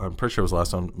about. I'm pretty sure it was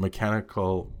last one.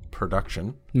 Mechanical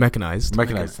production. Mechanized.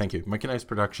 Thank you. Mechanized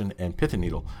production and Pith and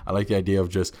Needle. I like the idea of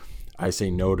just I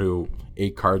say no to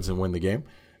 8 cards and win the game.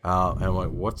 And I'm like,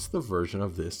 what's the version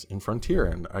of this in Frontier?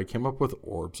 And I came up with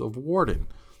Orbs of Warden.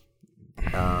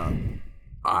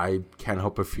 I can't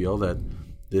help but feel that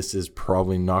this is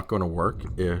probably not going to work.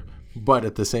 But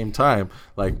at the same time,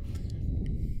 like,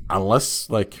 unless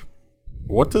like,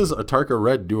 what does Atarka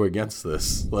Red do against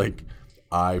this? Like,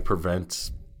 I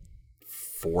prevent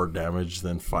 4 damage,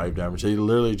 then 5 damage. They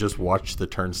literally just watch the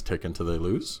turns tick until they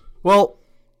lose. Well,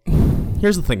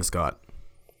 here's the thing, Scott.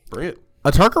 Bring it.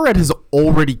 Atarka Red has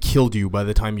already killed you by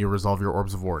the time you resolve your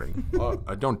Orbs of Warding.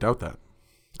 I don't doubt that.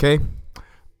 Okay?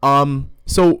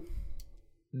 So,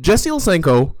 Jesse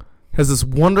Lysenko has this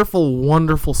wonderful,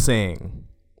 wonderful saying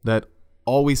that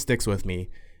always sticks with me.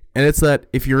 And it's that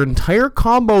if your entire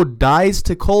combo dies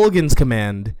to Kolaghan's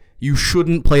command, you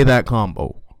shouldn't play that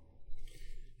combo.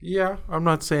 Yeah, I'm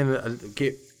not saying that.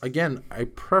 Okay, again, I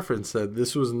preference that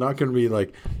this was not going to be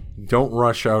like, don't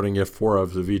rush out and get 4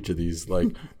 of each of these. Like,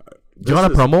 Do you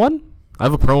want a promo one? I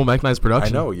have a promo mechanized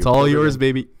production. I know. It's all yours,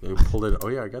 baby. You pulled it. Oh,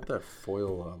 yeah, I got that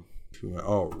foil.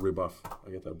 Rebuff. I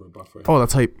get that rebuff right. Oh,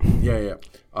 that's hype. Yeah.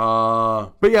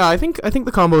 But yeah, I think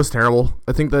the combo is terrible.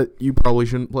 I think that you probably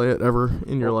shouldn't play it ever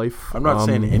in your life. I'm not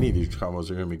saying any of these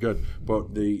combos are going to be good,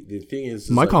 but the thing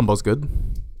is my like, combo's good.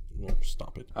 No,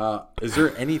 stop it. Is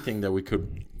there anything that we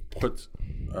could put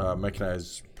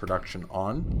mechanized production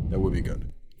on that would be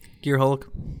good? Gear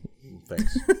Hulk.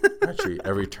 Thanks. Actually,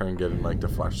 every turn getting like to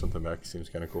flash something back seems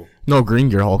kind of cool. No, Green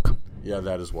Gear Hulk. Yeah,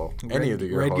 that as well. Any of the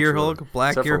Gear Red Hulks Gear really. Hulk,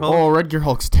 Black Except Gear for- Hulk. Oh, Red Gear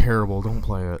Hulk's terrible. Don't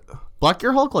play it. Black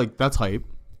Gear Hulk, like, that's hype.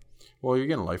 Well, you're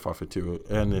getting life off it too,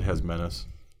 and it has menace,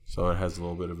 so it has a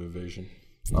little bit of evasion.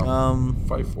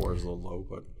 5-4 is a little low,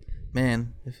 but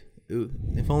Man,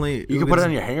 if only you can put it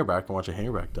on your hanger back and watch a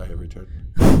hanger back die every turn.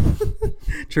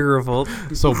 Trigger Revolt.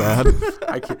 So bad.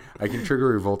 I can trigger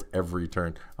revolt every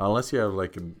turn unless you have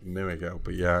like a mimic out.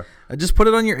 But yeah, Just put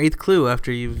it on your 8th clue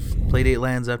after you've played 8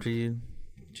 lands after you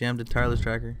jammed a Tireless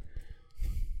Tracker.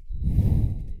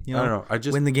 You I don't know. I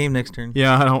just win the game next turn.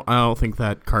 Yeah, I don't think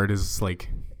that card is, like,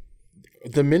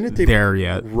 the minute they there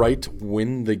yet.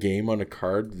 win the game on a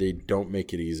card, they don't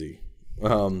make it easy.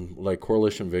 Like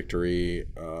Coalition Victory,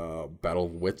 Battle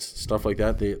of Wits, stuff like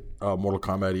that. They Mortal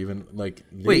Kombat even like.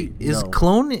 Wait, is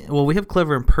Clone? Well, we have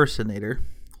Clever Impersonator.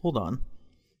 Hold on,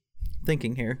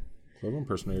 thinking here. Clever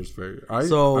Impersonator is very. I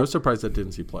was surprised that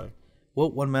didn't see play.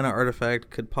 What 1 mana artifact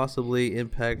could possibly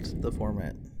impact the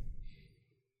format?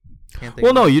 Can't think.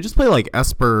 Well, no, you just play, like,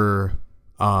 Esper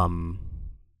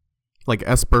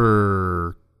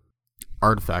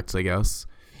artifacts, I guess.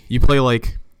 You play,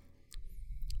 like,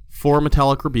 4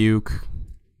 Metallic Rebuke,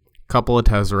 couple of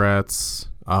Tezzerats,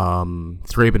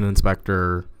 Thraben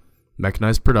Inspector,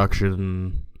 Mechanized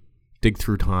Production, Dig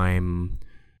Through Time,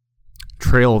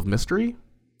 Trail of Mystery.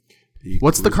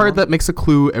 What's the card that makes a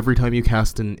clue every time you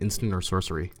cast an instant or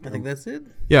sorcery? I think that's it.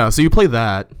 Yeah, so you play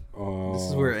that, This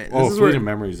is where. Fleeting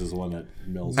Memories is the one that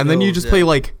mills. and then you Mills, just yeah. play,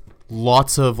 like,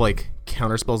 lots of, like,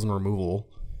 counter spells and removal.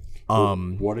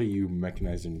 What are you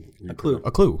mechanizing? A clue. A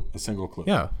clue. A single clue.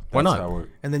 Yeah, why That's not? how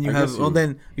And then you I have. guess Well,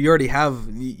 then you already have.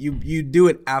 You do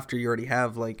it after you already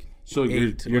have like So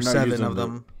 8 you're or not 7 using of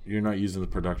them. You're not using the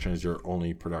production as your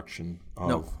only production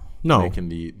of No. making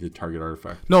the target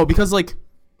artifact. No, because, like,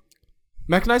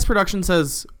 Mechanized Production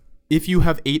says if you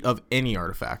have 8 of any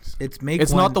artifact. It's make.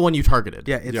 It's one, not the one you targeted.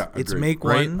 Yeah, it's agreed. make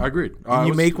Right? one. Agreed. And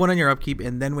you make one on your upkeep,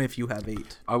 and then if you have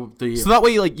 8. So that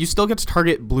way, like, you still get to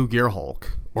target Blue Gear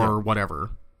Hulk or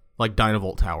whatever, like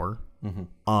Dynavolt Tower.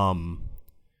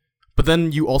 But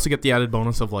then you also get the added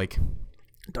bonus of, like,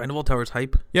 Dynavolt Tower's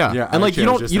hype. yeah, Yeah, and, like, actually,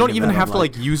 I was you just don't thinking even that. have I'm to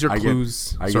like, like use your I get-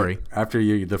 clues. Sorry, after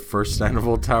you the first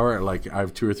Dynavolt Tower, like I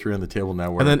have 2 or 3 on the table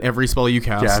now. Where and then every spell you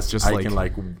cast, just I like, can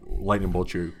like lightning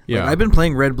bolt you. yeah, I've been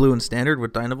playing Red, Blue, and Standard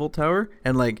with Dynavolt Tower,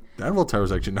 and like Dynavolt Tower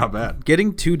is actually not bad.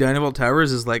 getting 2 Dynavolt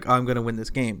Towers is like, oh, I'm gonna win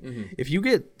this game. If you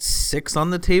get 6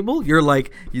 on the table, you're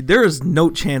like, there is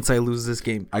no chance I lose this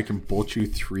game. I can bolt you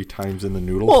 3 times in the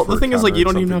noodle. Well, for the thing is, like, you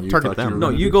don't even countering have to something target them. you No,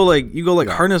 thought you were go gonna like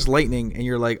Yeah. Harness Lightning, and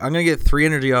you're like, I'm gonna get 3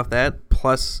 energy off that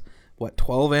plus what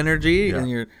 12 energy, Yeah. and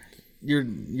you're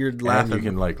do. And laughing. you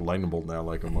can like lightning bolt now,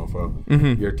 like a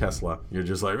mofo. You're Tesla. You're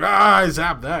just like I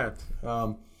zap that.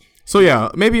 So yeah,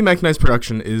 maybe Mechanized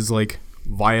Production is like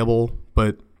viable,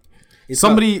 but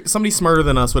somebody smarter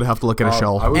than us would have to look at a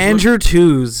shelf. I was and your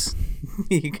 2s.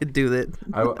 You could do that.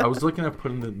 I was looking at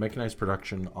putting the mechanized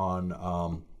production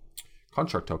on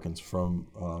construct tokens from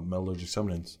Metallurgic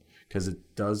Summons because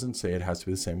it doesn't say it has to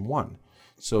be the same one.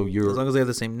 So As you're long as they have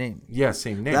the same name.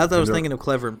 same name. That's what I was And thinking of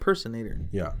Clever Impersonator.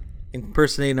 Yeah.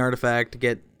 Impersonate an artifact,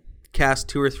 cast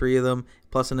 2 or 3 of them,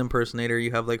 plus an impersonator. You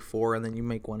have like 4, and then you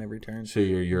make one every turn. So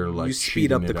you're like You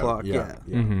speed up cheating the it out. clock, Yeah,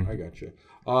 I got you.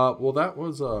 Well, that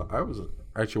was I was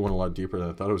actually went a lot deeper than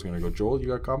I thought I was going to go. Joel, you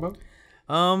got combo?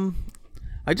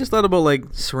 I just thought about like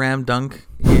Sram Dunk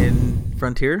in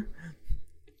Frontier.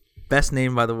 Best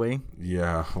name, by the way.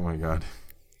 Yeah. Oh my god.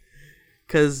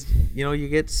 Because, you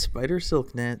get Spider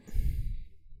Silk Net.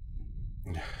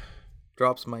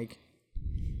 Drops Mike.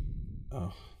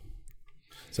 Oh.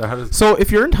 So how does... So if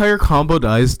your entire combo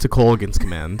dies to Kolaghan's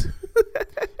command,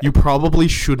 you probably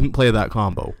shouldn't play that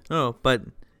combo. No, but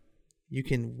you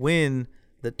can win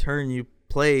the turn you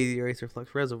play the Eraser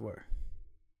Flux Reservoir.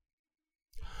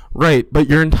 Right, but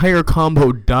your entire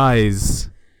combo dies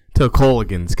to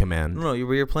Kolaghan's command. No,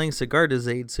 you're playing Sigarda's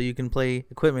Aid, so you can play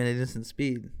equipment at instant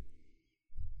speed.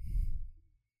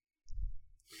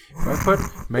 If I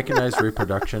put mechanized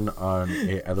reproduction on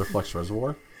a Etherflux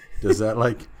Reservoir, does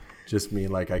that just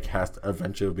mean I cast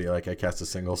a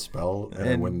single spell and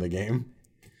I win the game?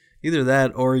 Either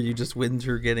that or you just win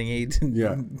through getting 8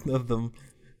 of them.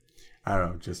 I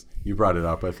don't know, just you brought it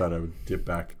up. I thought I would dip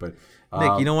back, but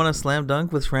Nick, you don't want to slam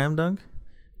dunk with Shram Dunk?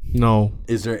 No.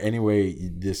 Is there any way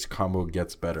this combo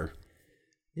gets better?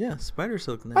 Yeah, Spider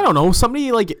Silk Net. I don't know.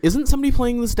 Isn't somebody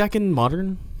playing this deck in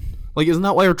Modern? Isn't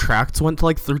that why Retracts went to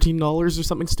 $13 or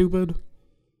something stupid?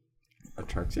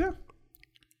 Attracts, yeah.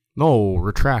 No,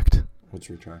 Retract. What's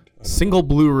Retract? Single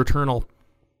blue return all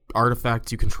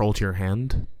artifacts you control to your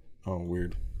hand. Oh,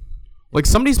 weird.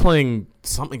 Somebody's playing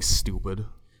something stupid.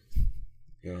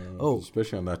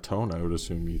 Especially on that tone, I would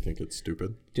assume you think it's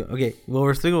stupid. Okay, well,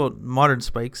 we're thinking about modern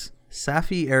spikes.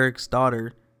 Safi Eric's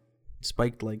daughter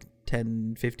spiked $10,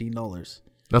 $15.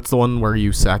 That's the one where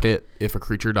you sack it if a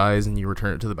creature dies and you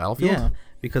return it to the battlefield? Yeah,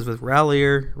 because with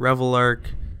Rallier, Revelark,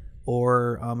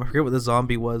 or I forget what the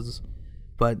zombie was,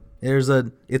 but it's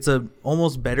a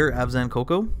almost better Abzan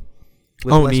Coco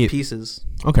with less neat. pieces.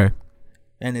 Okay.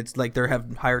 And it's they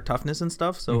have higher toughness and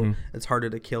stuff, so it's harder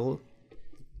to kill.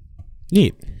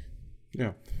 Neat.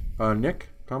 Yeah. Nick,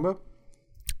 combo?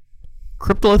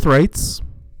 Cryptolith Rites,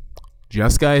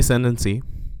 Jeskai Ascendancy,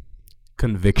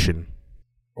 Conviction.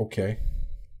 Okay.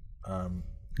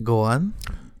 Go on.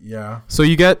 Yeah. So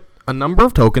you get a number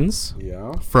of tokens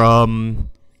Yeah. from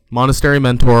Monastery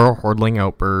Mentor, Hordling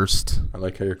Outburst, I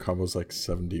like how your combo's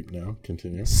 7 deep now.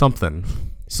 Continue. something.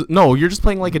 So, no, you're just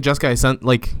playing a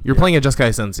Jeskai you're playing a Jeskai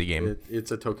Ascendancy game.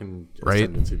 It's a token Right.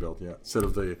 ascendancy build, yeah. Instead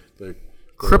of the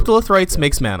Cryptolith Rites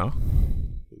makes mana,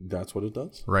 that's what it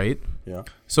does. right? Yeah.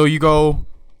 So you go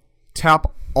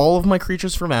tap all of my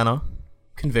creatures for mana,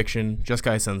 Conviction,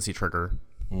 Jeskai Ascendancy trigger,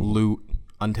 loot,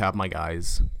 untap my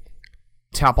guys,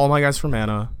 tap all my guys for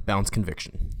mana, bounce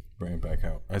Conviction. Bring it back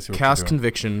out. I see what Cast you're doing.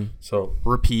 Conviction, So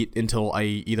repeat until I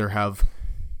either have...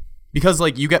 Because,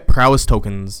 you get prowess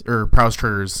tokens, or prowess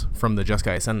triggers from the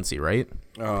Jeskai Ascendancy, right?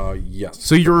 yes.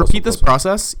 So you Plus repeat one, this plus one.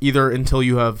 process either until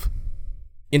you have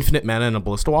infinite mana in a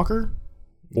Ballista Walker,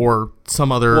 or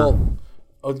some other... Well,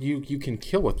 you can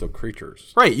kill with the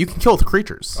creatures. Right, you can kill with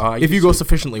creatures, if you used go to-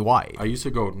 sufficiently wide. I used to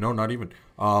go, no, not even.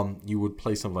 You would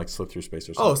play something Slip Through Space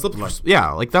or something. Oh, slip,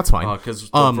 yeah, that's fine. Because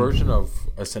the version of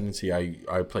Ascendancy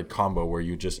I played combo where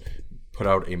you just put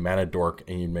out a mana dork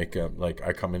and you make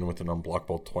I come in with an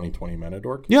unblockable 20/20 mana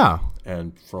dork. Yeah,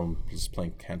 And from just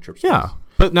playing cantrips. yeah.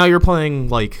 But now you're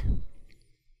playing,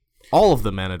 all of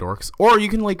the mana dorks. Or you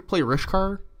can, play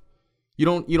Rishkar. You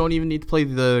don't even need to play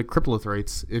the Cryptolith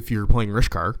Rites if you're playing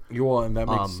Rishkar. And that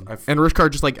makes And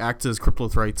Rishkar just, acts as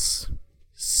Cryptolith Rites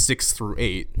 6 through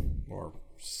 8. or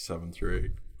 7 through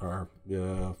 8 or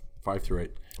 5 through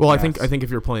 8. Well, Yes. I think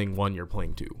if you're playing 1, you're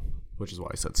playing 2, which is why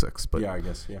I said 6. But Yeah, I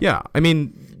guess. Yeah. yeah, I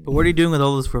mean, But what are you doing with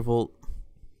all this revolt?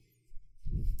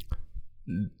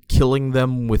 killing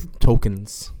them with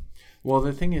tokens. Well,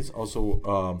 the thing is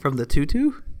also From the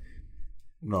 2/2?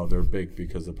 no, they're big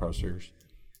because of power triggers.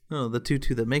 No, the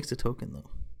 2/2 that makes the token, though.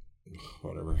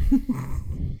 Whatever.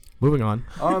 Moving on.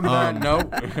 On that note,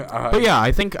 But yeah,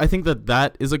 I think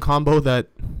that is a combo that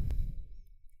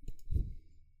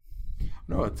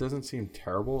no, it doesn't seem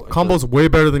terrible. combo's way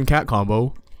better than Cat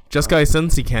combo. Jeskai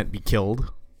Ascendancy can't be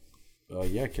killed.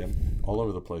 Yeah, Kim, all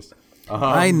over the place.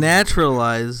 I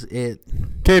naturalize it.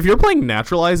 Okay, if you're playing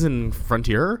Naturalize in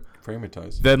Frontier,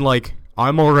 Fragmentize. then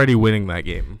I'm already winning that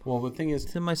game. Well, the thing is,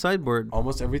 It's in my sideboard.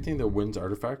 almost everything that wins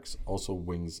artifacts also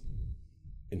wins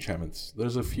enchantments.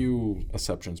 There's a few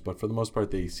exceptions, but for the most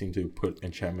part, they seem to put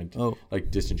enchantment,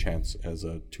 like disenchants, as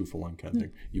a 2-for-1 kind of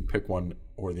thing. You pick one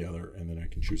or the other, and then I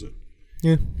can choose it.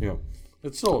 Yeah. Yeah,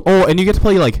 it's still. Oh, and you get to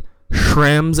play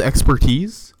Shram's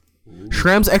Expertise.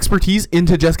 Shram's Expertise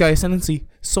into Jeskai Ascendancy.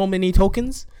 So many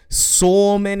tokens.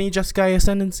 So many Jeskai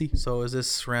Ascendancy. So is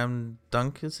this Ram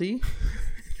Dunkacy?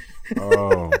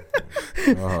 Oh.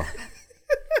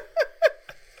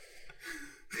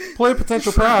 Play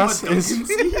potential pass is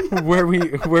where we.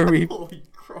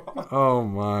 Oh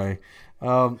my.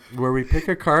 Where we pick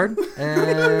a card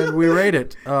and we rate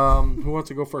it. Who wants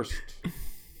to go first?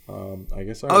 I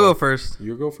guess I'll go first.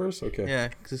 You go first? Okay. Yeah,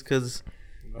 just because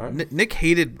All right. Nick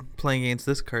hated playing against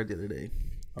this card the other day.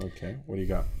 Okay, what do you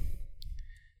got?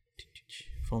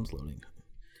 Phone's loading.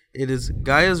 It is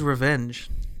Gaia's Revenge.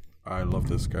 I love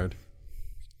this card.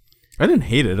 I didn't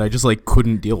hate it. I just like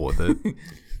couldn't deal with it.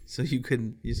 So you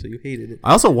couldn't. So you hated it.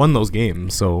 I also won those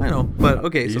games, so I know, but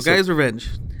okay. So You Gaia's Revenge.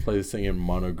 Play this thing in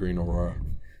mono green Aurora.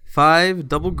 5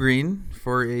 double green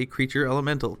for a creature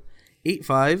elemental.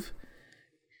 8/5.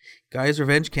 Gaia's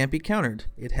Revenge can't be countered.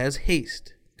 It has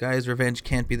haste. Gaia's Revenge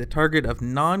can't be the target of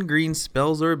non-green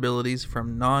spells or abilities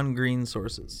from non-green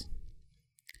sources.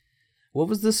 What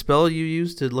was the spell you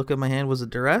used to look at my hand? Was it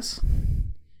Duress?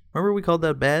 Remember we called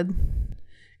that bad?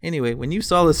 Anyway, when you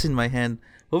saw this in my hand,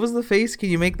 what was the face? Can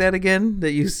you make that again?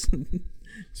 That you...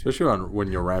 Especially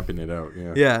when you're ramping it out.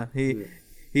 Yeah.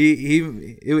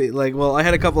 Yeah, well, I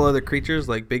had a couple other creatures,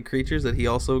 like big creatures that he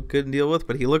also couldn't deal with,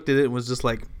 but he looked at it and was just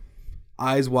like,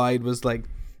 eyes wide, was like,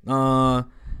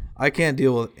 I can't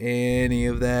deal with any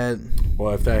of that.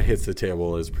 Well, if that hits the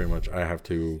table, is pretty much I have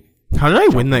to. how did I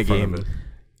win in that front game? of it.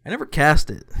 I never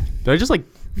cast it. Did I just like?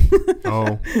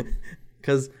 Oh,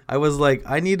 Because I was like,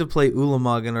 I need to play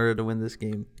Ulamog in order to win this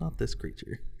game, not this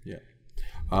creature.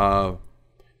 Yeah.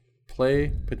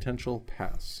 Play, potential,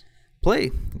 pass.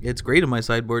 Play. It's great in my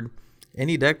sideboard.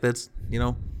 Any deck that's,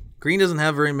 green doesn't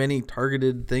have very many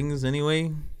targeted things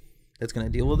anyway that's going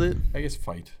to deal with it. I guess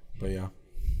fight, but yeah.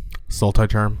 Sultai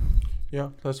Charm. Yeah,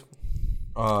 that's.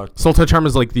 Sultai Charm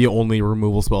is like the only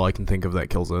removal spell I can think of that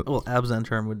kills it. Well, Abzan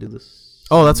Charm would do this.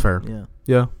 Oh, that's fair. Yeah.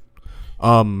 Yeah.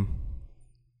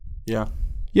 Yeah.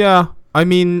 Yeah. I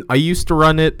mean, I used to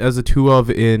run it as a 2-of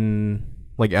in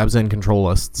like Abzan control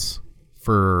lists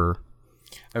for.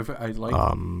 I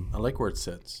like where it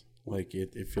sits. Like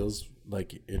it feels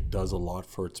like it does a lot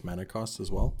for its mana cost as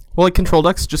well. Well, like control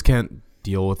decks just can't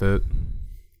deal with it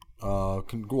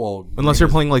unless you're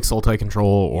playing like Sultai control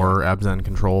or Abzan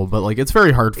control. But like it's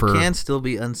very hard for. It can still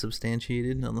be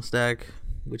unsubstantiated on the stack,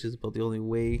 which is about the only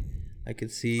way I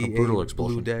could see a Brutal blue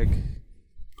Expulsion. deck.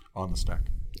 On the stack.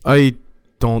 I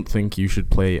don't think you should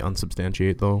play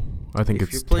unsubstantiate though. I think If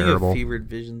it's you're playing terrible. a Fevered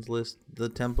Visions list, the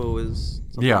tempo is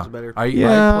sometimes better. I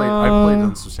played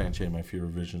unsubstantiated my Fever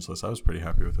Visions list. I was pretty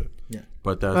happy with it. Yeah.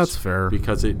 But That's fair.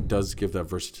 because it does give that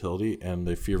versatility, and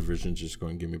the Fever Visions just go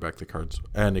and give me back the cards,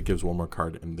 and it gives one more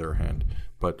card in their hand.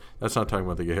 But that's not talking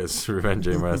about the guys Revenge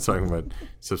Game. That's talking about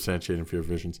substantiating Fever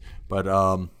Visions. But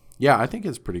yeah, I think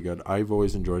it's pretty good. I've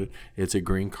always enjoyed it. It's a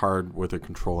green card with a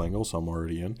control angle, so I'm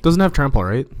already in. Doesn't have trample,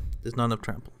 right? There's not enough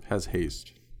trample. Has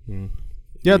haste.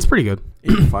 Yeah, it's pretty good.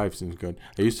 85 seems good.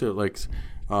 I used to like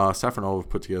Saffron Olive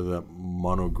put together that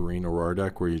mono green Aurora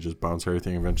deck where you just bounce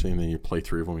everything eventually and then you play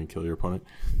 3 of them and you kill your opponent.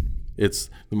 It's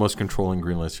the most controlling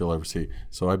green list you'll ever see.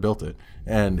 So I built it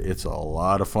and it's a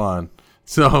lot of fun.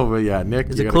 So, but yeah, Nick,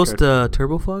 Is it close to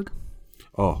Turbo Fog?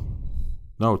 Oh,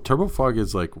 no, Turbo Fog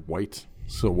is like white,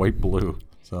 so white blue.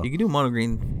 So You can do mono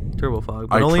green Turbo Fog,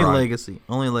 but I only in tried. Legacy.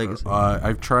 Only in Legacy.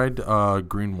 I've tried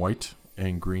green white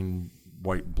and green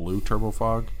white blue Turbo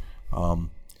Fog. I'll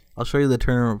show you the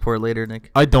tournament report later,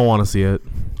 Nick. I don't want to see it.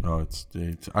 No, it's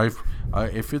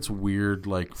if it's weird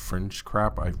like fringe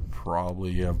crap, I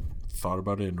probably have thought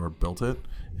about it or built it,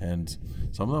 and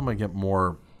some of them I get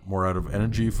more out of.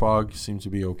 Energy Fog seems to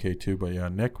be okay too, but yeah,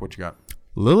 Nick, what you got?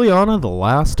 Liliana, the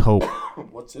Last Hope.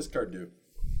 What's this card do?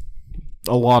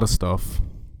 A lot of stuff.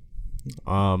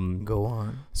 Go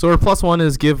on. So her +1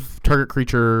 is give target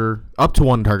creature up to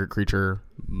one target creature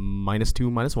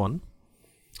 -2/-1.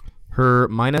 Her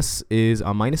minus is a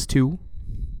 -2.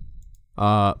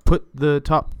 Put the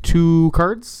top 2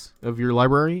 cards of your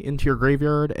library into your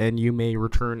graveyard, and you may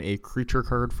return a creature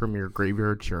card from your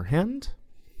graveyard to your hand.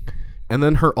 And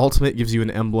then her ultimate gives you an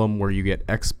emblem where you get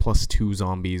X +2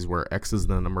 zombies, where X is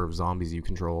the number of zombies you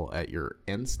control at your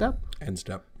end step, End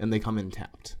step. and they come in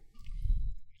tapped.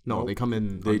 No, Nope. they come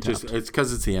in They untapped. it's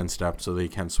because it's the end step, so they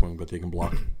can't swing, but they can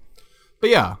block.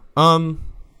 But yeah,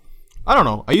 I don't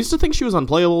know. I used to think she was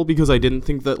unplayable because I didn't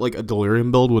think that like a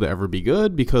Delirium build would ever be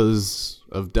good because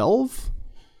of Delve.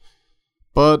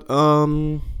 But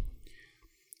Delve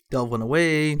went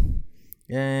away,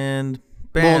 and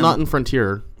bam. well, not in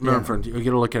Frontier. No, in front. You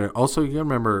gotta look at it. Also, you gotta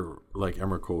remember, like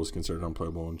Emrakul was considered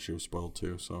unplayable when she was spoiled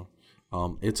too. So,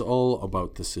 it's all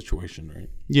about the situation, right?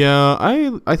 Yeah,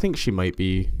 I think she might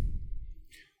be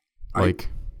like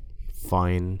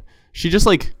fine. She just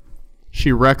like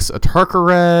she wrecks a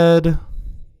Tarka-Red.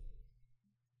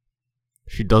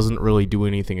 She doesn't really do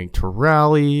anything to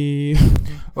rally.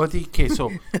 Well, okay.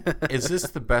 So, is this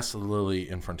the best Lily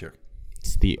in Frontier?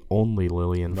 It's the only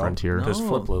Lily in Frontier. No. Just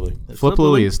Flip Lily Flip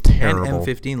Lily is terrible. And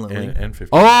M15 Lily. and 15.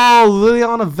 Oh,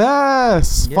 Liliana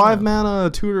Vess! Yeah. 5 mana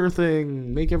tutor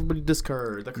thing. Make everybody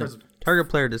discard. That card's Target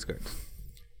player discards.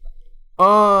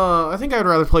 I think I'd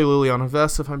rather play Liliana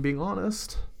Vess if I'm being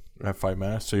honest. At 5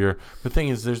 mana. So the thing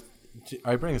is,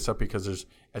 I bring this up because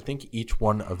I think each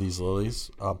one of these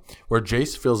lilies, where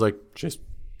Jace feels like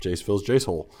Jace fills Jace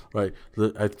hole, right?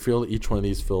 I feel each one of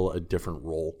these fill a different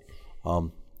role.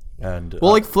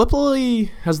 Like Flip Lily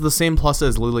has the same plus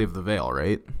as Lily of the Veil,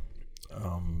 right?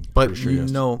 But sure, yes.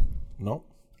 No.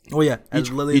 Oh yeah,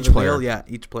 as Lily each of the player. Veil, yeah,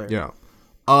 each player. Yeah.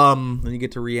 Then you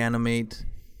get to reanimate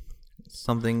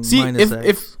something. See, minus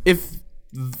X. if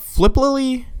Flip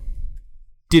Lily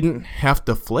didn't have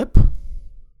to flip,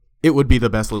 it would be the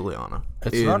best Liliana.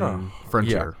 It's in not a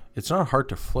Frontier. Yeah, it's not hard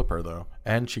to flip her though,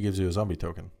 and she gives you a zombie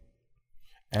token.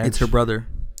 And It's her brother.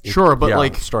 Sure, but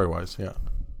like story wise, yeah.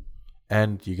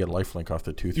 And you get lifelink off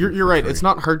the 2/3. You're right. It's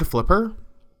not hard to flip her,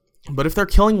 but if they're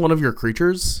killing one of your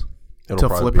creatures It'll to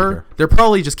probably flip be her, they're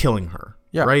probably just killing her.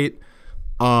 Yeah. Right.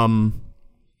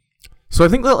 So I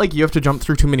think that like you have to jump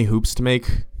through too many hoops to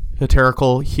make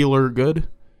Heterical healer good.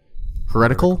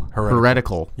 Heretical.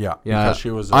 Yeah. Yeah. Because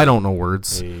she was. I don't know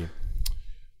words.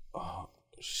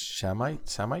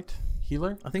 Samite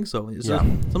healer. I think so. It's Yeah.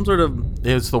 some sort of.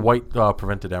 It's the white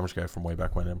prevented damage guy from way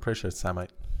back when. I'm pretty sure it's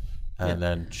Samite. And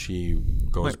then she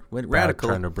goes Went back radical.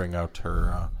 trying to bring out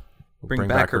her. Bring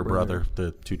back her brother,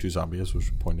 the 2/2 zombie, as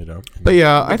was pointed out. But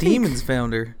yeah, I think Demons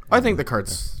founder. I think the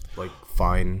card's like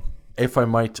fine. If I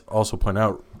might also point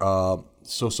out,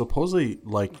 so supposedly,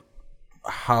 like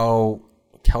how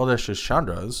Kaladesh is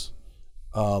Chandra's,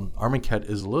 Armaket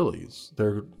is Lily's.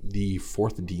 They're the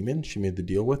 4th demon she made the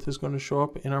deal with is going to show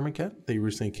up in Armaket. They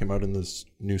recently came out in this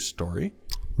new story.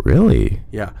 Really?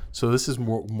 Yeah. So this is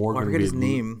more I going to forget be his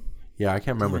name. Yeah, I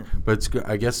can't remember, but it's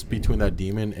I guess between that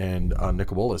demon and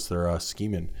Nicobolus, they're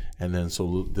scheming, and then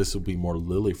so this will be more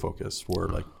Lily focused, where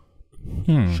like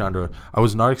Chandra. I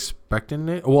was not expecting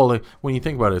it. Well, like, when you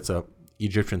think about it, it's a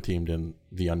Egyptian themed and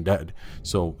the undead.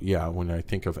 So yeah, when I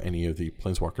think of any of the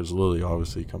Planeswalkers, Lily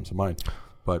obviously comes to mind.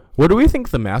 But what do we think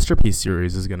the Masterpiece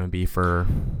series is going to be for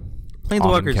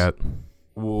Planeswalkers. Amonkhet?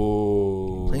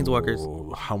 Whoa,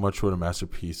 Planeswalkers. How much would a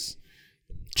masterpiece?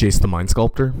 Jace the Mind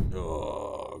Sculptor?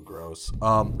 Oh, gross.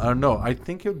 I don't know. I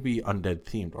think it would be undead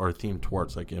themed or themed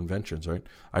towards like inventions, right?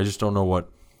 I just don't know what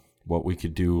we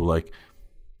could do, like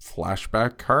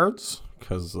flashback cards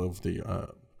because of the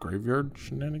graveyard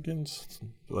shenanigans,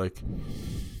 like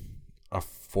a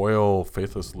foil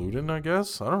Faithless Luden, I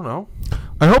guess. I don't know.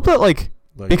 I hope that like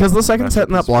because the second set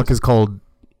in that Masterpiece block is called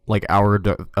like Hour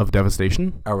of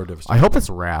Devastation. Hour Devastation. I hope it's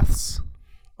Wraths.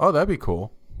 Oh, that'd be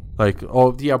cool. Like,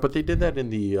 oh yeah, but they did that in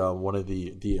the one of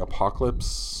the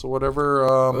Apocalypse or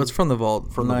whatever. It's from the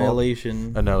vault. from the vault.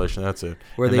 Annihilation. Annihilation. That's it.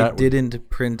 Where And they that- didn't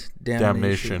print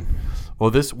Damnation. Well,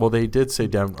 they did say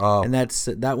And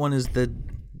that one is the.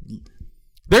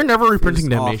 They're never reprinting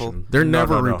It's Damnation. awful. They're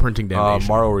never No. reprinting Damnation.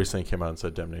 Morrow recently came out and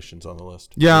said Damnation's on the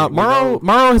list. Yeah, We know-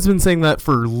 Morrow has been saying that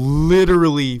for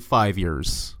literally 5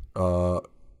 years.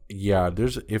 Yeah,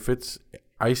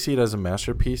 I see it as a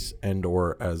masterpiece and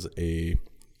or as a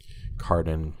card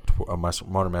in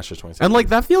Modern Masters 27. And like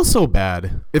that feels so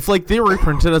bad. If like they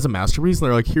reprinted as a masterpiece and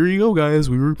they're like, here you go guys,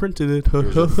 we reprinted it.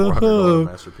 Here's a $400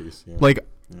 masterpiece. Yeah. Like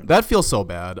that feels so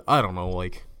bad. I don't know,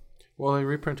 like Well, they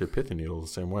reprinted Pith and Needle the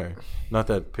same way. Not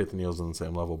that Pith and Needle's on the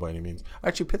same level by any means.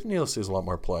 Actually, Pith and Needle sees a lot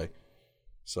more play.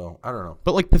 So, I don't know.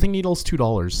 but like Pithing Needle's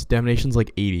 $2. Damnation's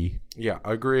like $80. Yeah,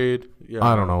 agreed. Yeah,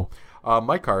 I don't know.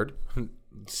 My card,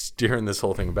 steering this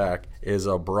whole thing back, is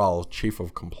a Brawl, Chief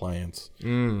of Compliance.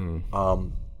 First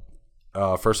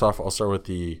off, I'll start with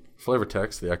the flavor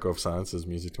text. The Echo of Silence is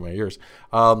music to my ears.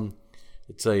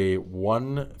 It's a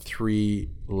 1/3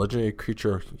 legendary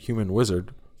creature human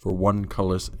wizard for 1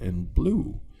 colorless in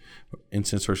blue.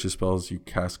 Instant sorcery spells you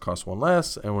cast cost 1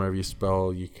 less, and whenever you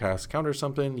spell you cast counter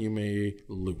something, you may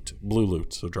blue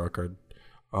loot. So draw a card.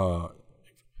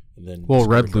 And then Well, discard a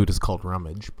red card. loot is called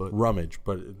rummage, but Rummage,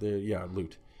 but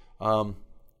loot.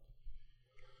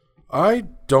 I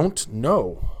don't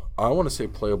know. I want to say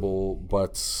playable,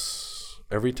 but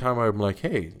every time I'm like,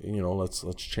 hey, let's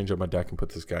change up my deck and put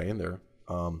this guy in there.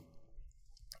 I'm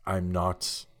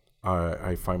not.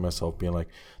 I find myself being like,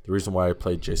 the reason why I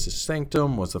played Jace's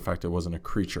Sanctum was the fact it wasn't a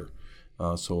creature.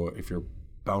 So if you're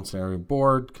bouncing every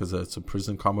board because it's a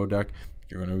prison combo deck,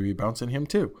 you're going to be bouncing him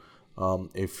too.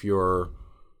 If you're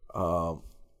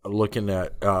looking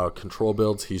at control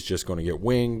builds, he's just going to get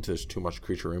winged. There's too much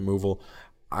creature removal.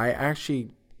 I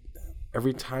actually,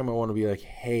 every time I want to be like,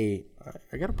 hey,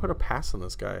 I got to put a pass on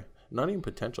this guy. Not even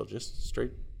potential, just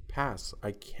straight pass.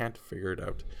 I can't figure it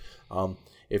out.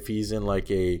 If he's in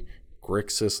like a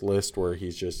Grixis list where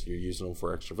you're using him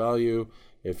for extra value.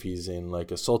 If he's in like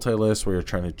a Sultai list where you're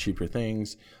trying to cheap your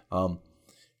things.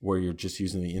 where you're just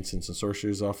using the instants and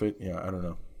sorceries off it. Yeah, I don't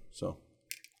know. So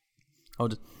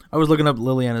I was looking up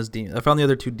Liliana's demon. I found the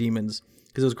other 2 demons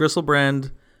because it was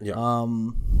Gristlebrand, yeah,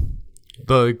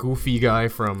 The goofy guy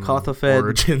from Kothafed,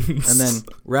 Origins. and then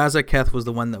Razaketh was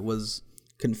the one that was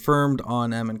confirmed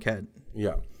on Amonkhet.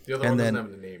 yeah. the other and one then-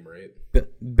 doesn't have a name, right?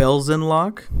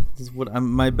 Belzenlock is what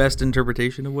my best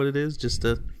interpretation of what it is. Just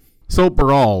to So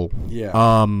Baral. Yeah.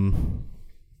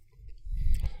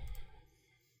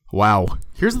 Wow.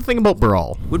 Here's the thing about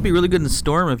Baral. would be really good in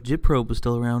Storm if Jitprobe was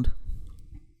still around.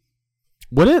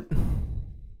 Would it?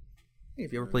 Hey,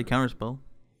 if you ever play Counterspell.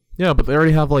 Yeah, but they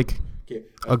already have like Okay.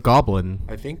 a goblin.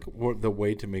 I think the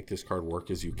way to make this card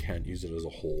work is you can't use it as a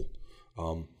whole.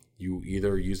 You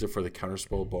either use it for the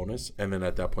counterspell bonus, and then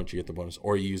at that point you get the bonus,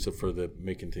 or you use it for the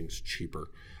making things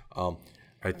cheaper.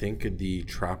 I think the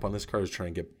trap on this card is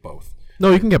trying to get both.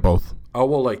 No, you can get both. Oh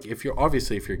well, like if you're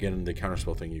getting the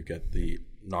counterspell thing, you get the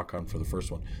knock on for the first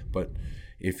one. But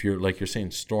if you're like you're saying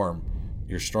storm,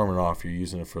 you're storming off. You're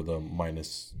using it for the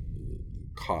minus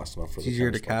cost, not for It's the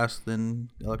easier to counterspell. cast than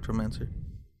Electromancer.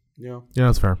 Yeah. Yeah,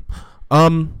 that's fair.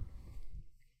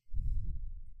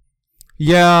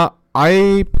 Yeah,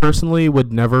 I personally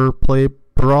would never play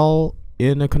Baral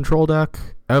in a control deck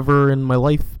ever in my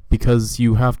life because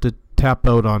you have to tap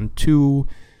out on 2,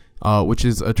 which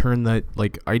is a turn that,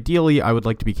 like, ideally I would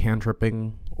like to be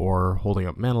cantripping or holding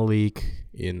up Mana Leak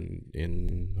in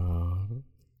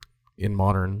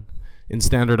Modern. In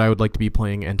Standard, I would like to be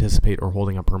playing Anticipate or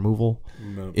holding up removal.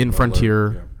 In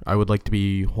Frontier, yeah. I would like to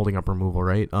be holding up removal,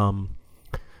 right?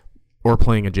 Or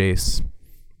playing a Jace.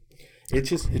 It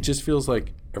just feels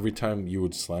like every time you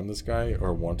would slam this guy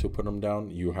or want to put him down,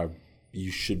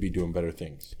 you should be doing better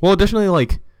things. Well, additionally,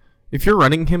 like, if you're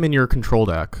running him in your control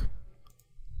deck,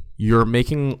 you're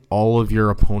making all of your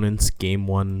opponent's game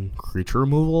 1 creature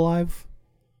removal alive,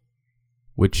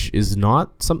 which is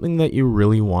not something that you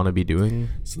really want to be doing.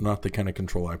 It's not the kind of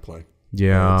control I play.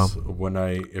 Yeah.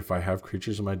 If I have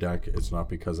creatures in my deck, it's not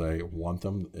because I want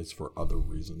them, it's for other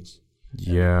reasons.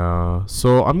 Yeah.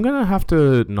 So I'm going to have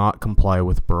to not comply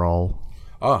with Brawl.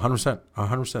 Oh, 100%.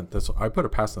 100%. I put a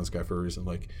pass on this guy for a reason.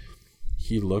 Like,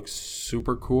 he looks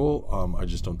super cool. I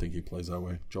just don't think he plays that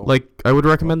way. Joel? Like, I would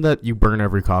recommend that you burn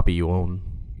every copy you own.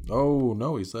 Oh,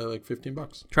 no, he's like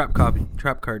 $15. Trap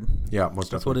card. Yeah, most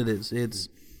That's definitely. what it is. It's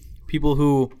people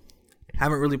who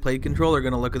haven't really played Control are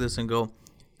going to look at this and go,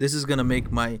 this is going to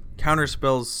make my counter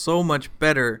spells so much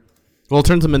better. Well, it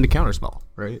turns them into counterspell,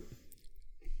 right?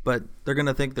 But they're going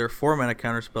to think their 4-mana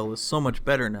counter spell is so much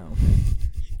better now.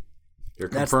 Your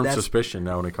confirmed suspicion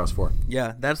now when it costs 4.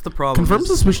 Yeah, that's the problem. Confirmed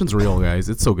suspicion's real, guys.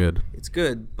 It's so good. It's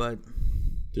good, but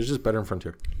There's just better in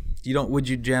Frontier. would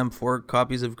you jam 4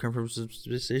 copies of Confirmed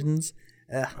Suspicions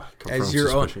Confirmed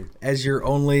suspicion. as your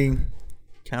only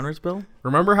counter spell?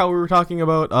 Remember how we were talking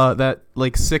about that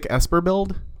like sick Esper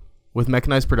build with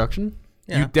mechanized production?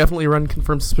 Yeah. You definitely run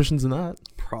confirmed suspicions in that.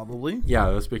 Probably.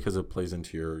 Yeah, that's because it plays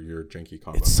into your janky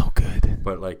combo. It's so good.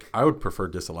 But like, I would prefer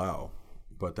disallow,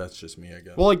 but that's just me, I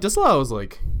guess. Well, like disallow is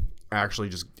like actually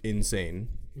just insane.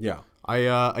 yeah.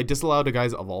 I disallowed a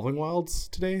guy's Evolving Wilds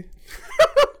today.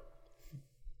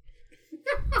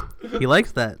 He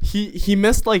likes that. He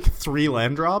missed like 3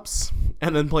 land drops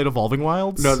and then played Evolving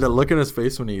Wilds. No, the look in his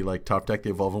face when he like top decked the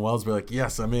Evolving Wilds, be like,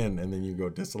 yes, I'm in, and then you go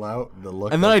disallow. The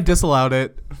look, And then I disallowed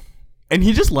it, and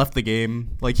he just left the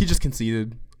game. Like he just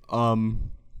conceded.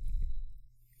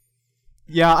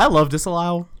 Yeah, I love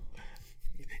disallow.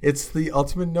 it's the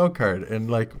ultimate no card, and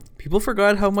like, People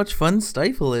forgot how much fun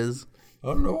Stifle is.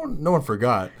 oh, no one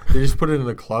forgot. They just put it in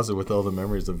a closet with all the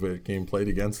memories of it game played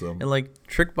against them. And like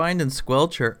Trickbind and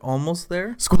Squelch are almost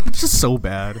there. Squelch is so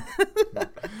bad.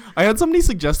 I had somebody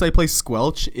suggest I play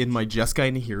Squelch in my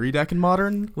Jeskai Nahiri deck in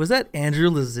Modern. Was that Andrew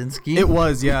Lazinski? It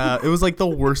was, yeah. It was like the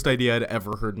worst idea I'd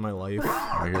ever heard in my life.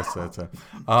 I guess that's it.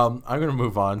 I'm gonna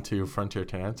move on to Frontier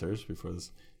 10 Answers before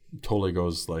this totally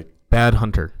goes like Bad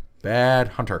Hunter. bad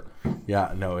hunter.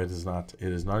 Yeah, no, it is not.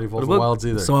 It is not Evolving Wilds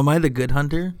either. So am I the good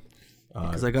hunter?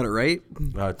 Because I got it right.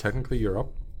 Technically, you're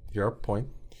up. You're up point.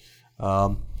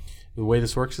 The way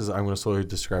this works is I'm going to slowly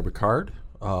describe a card.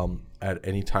 At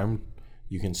any time,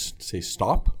 you can say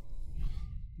stop.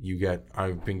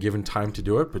 I've been given time to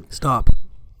do it, but Stop.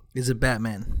 Is it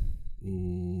Batman?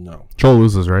 no. Joel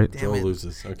loses, right? Joe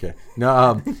loses. Okay.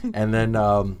 No. And then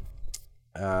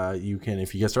you can,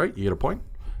 if you guess right, you get a point.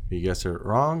 If you guess it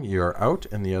wrong, you're out,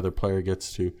 and the other player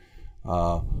gets to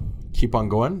keep on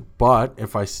going. But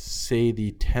if I say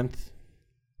the 10th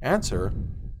answer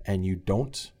and you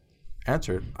don't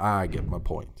answer it, I get my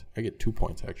point. I get 2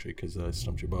 points actually because I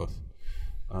stumped you both.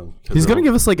 He's going to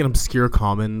give us like an obscure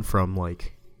common from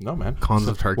like No, man. Cons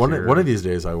of Tarkir. One of these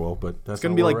days I will, but that's It's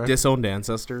gonna be like Disowned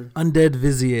Ancestor. Undead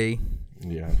Vizier.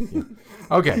 Yeah.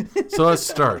 Okay, so let's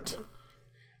start.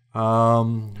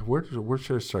 Where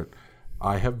should I start?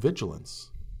 I have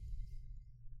Vigilance.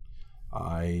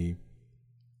 I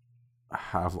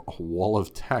have a wall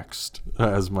of text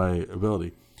as my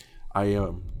ability. I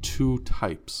am 2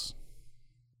 types.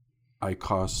 I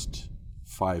cost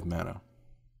 5 mana.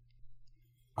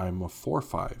 I'm a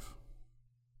 4/5.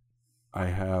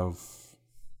 I'm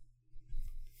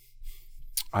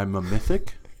a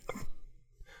mythic.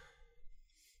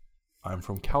 I'm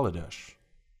from Kaladesh.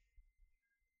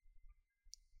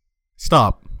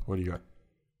 Stop. What do you got?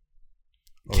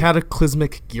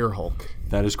 Cataclysmic Gearhulk.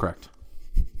 That is correct.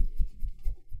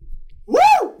 Woo!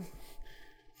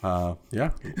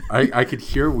 Yeah. I could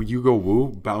hear you go woo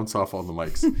bounce off all the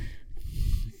mics.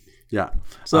 Yeah.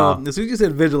 So as soon as you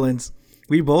said vigilance,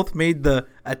 we both made the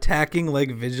attacking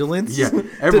like vigilance. Yeah.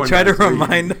 To try to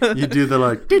remind us. You do the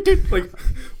like. Doot, doot. Like,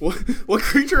 what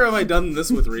creature have I done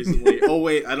this with recently? Oh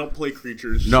wait, I don't play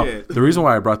creatures. No. Shit. The reason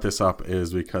why I brought this up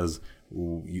is because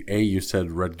you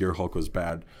said Red Gearhulk was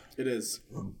bad, It is.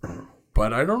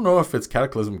 but I don't know if it's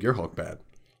Cataclysm Gearhulk bad.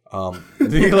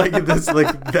 Like this,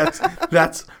 like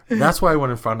that's why I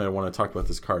went and found it. I want to talk about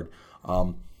this card.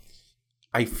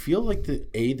 I feel like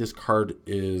this card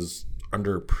is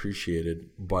underappreciated,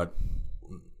 but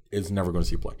is never going to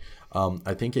see play.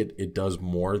 I think it does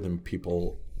more than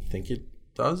people think it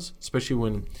does, especially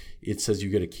when it says you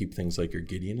get to keep things like your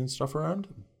Gideon and stuff around.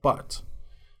 But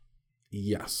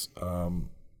yes,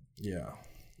 yeah.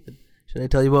 Should I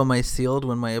tell you about my sealed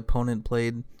when my opponent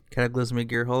played Cataclysmic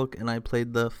Gearhulk and I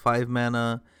played the 5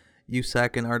 mana you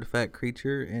sack an artifact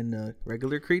creature and a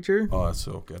regular creature? Oh, that's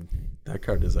so good. That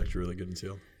card is actually really good in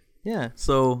sealed. Yeah,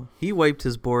 so he wiped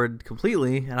his board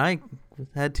completely, and I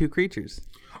had 2 creatures.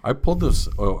 I pulled this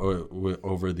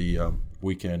over the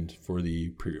weekend for the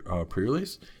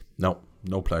pre-release. No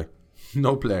play.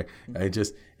 No play.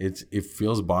 It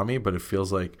feels bomby, but it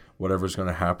feels like whatever's going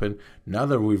to happen. Now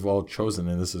that we've all chosen,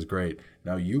 and this is great,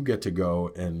 now you get to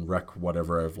go and wreck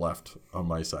whatever I've left on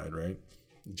my side, right?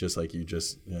 Just like you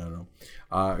just, I don't know.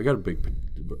 I got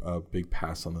a big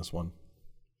pass on this one.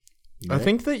 I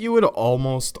think that you would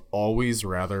almost always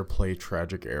rather play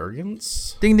Tragic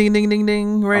Arrogance. Ding, ding, ding, ding,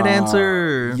 ding. Right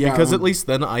answer. Yeah, because at least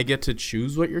then I get to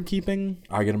choose what you're keeping.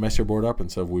 I get to mess your board up,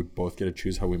 and so we both get to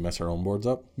choose how we mess our own boards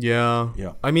up. Yeah.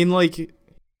 Yeah. I mean, like,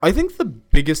 I think the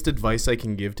biggest advice I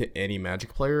can give to any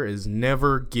Magic player is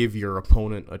never give your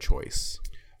opponent a choice.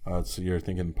 So you're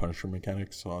thinking Punisher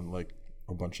mechanics on, like,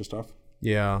 a bunch of stuff?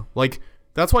 Yeah. Like,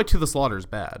 that's why To the Slaughter is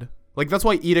bad. Like, that's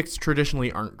why edicts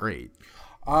traditionally aren't great.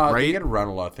 Right? Right? They get around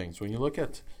a lot of things. When you look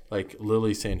at, like,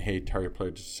 Lily saying, hey, target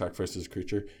player to sacrifice this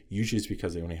creature, usually it's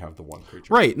because they only have the one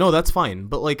creature. Right. No, that's fine.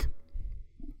 But, like,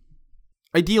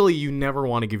 ideally, you never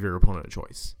want to give your opponent a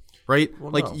choice. Right?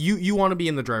 Well, like, no. you want to be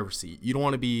in the driver's seat. You don't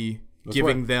want to be That's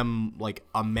giving right. them, like,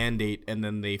 a mandate and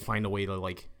then they find a way to,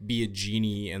 like, be a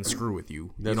genie and screw with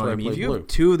you. That's you know why what I I mean? played If you blue. have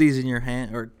 2 of these in your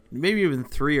hand, or maybe even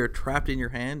 3 are trapped in your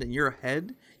hand, and you're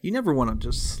ahead, you never want to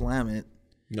just slam it.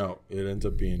 No, it ends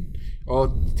up being...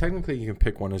 Well, technically you can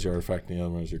pick one as your artifact and the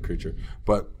other one as your creature,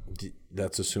 but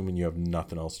that's assuming you have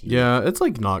nothing else to do. Yeah, it's,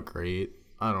 like, not great.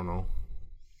 I don't know.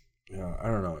 Yeah, I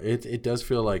don't know. It does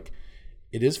feel like...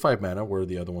 It is 5 mana, where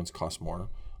the other ones cost more.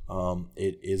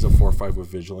 It is a 4/5 with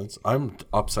vigilance. I'm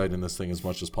upsiding this thing as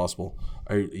much as possible.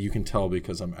 You can tell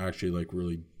because I'm actually like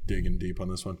really digging deep on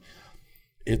this one.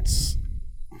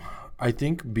 I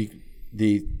think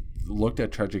they looked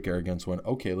at Tragic Arrogance, went,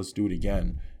 okay, let's do it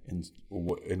again.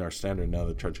 In our standard now,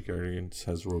 the Tragic Arrogance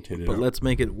has rotated. But out. let's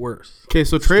make it worse. Okay,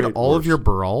 so trade Straight all of worse. your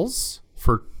Brawls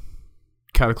for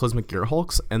Cataclysmic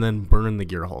Gearhulks and then burn the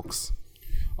Gearhulks.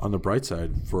 On the bright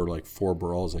side, for like 4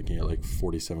 brawls, I can get like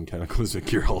 47 Cataclysmic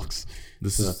Gearhulks.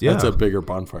 That's a bigger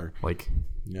bonfire. Like,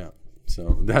 Yeah.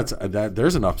 So that's that.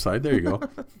 There's an upside. There you go.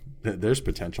 There's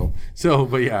potential. So,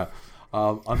 but yeah.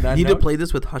 On that You need to note, play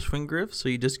this with Hushwing Griff, so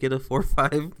you just get a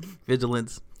 4/5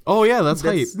 vigilance. oh yeah, that's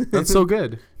hype. That's- That's so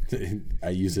good. I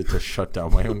use it to shut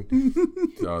down my own.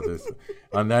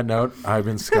 On that note, I've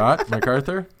been Scott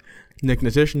MacArthur, Nick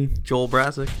Natition. Joel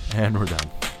Brassic. and we're done.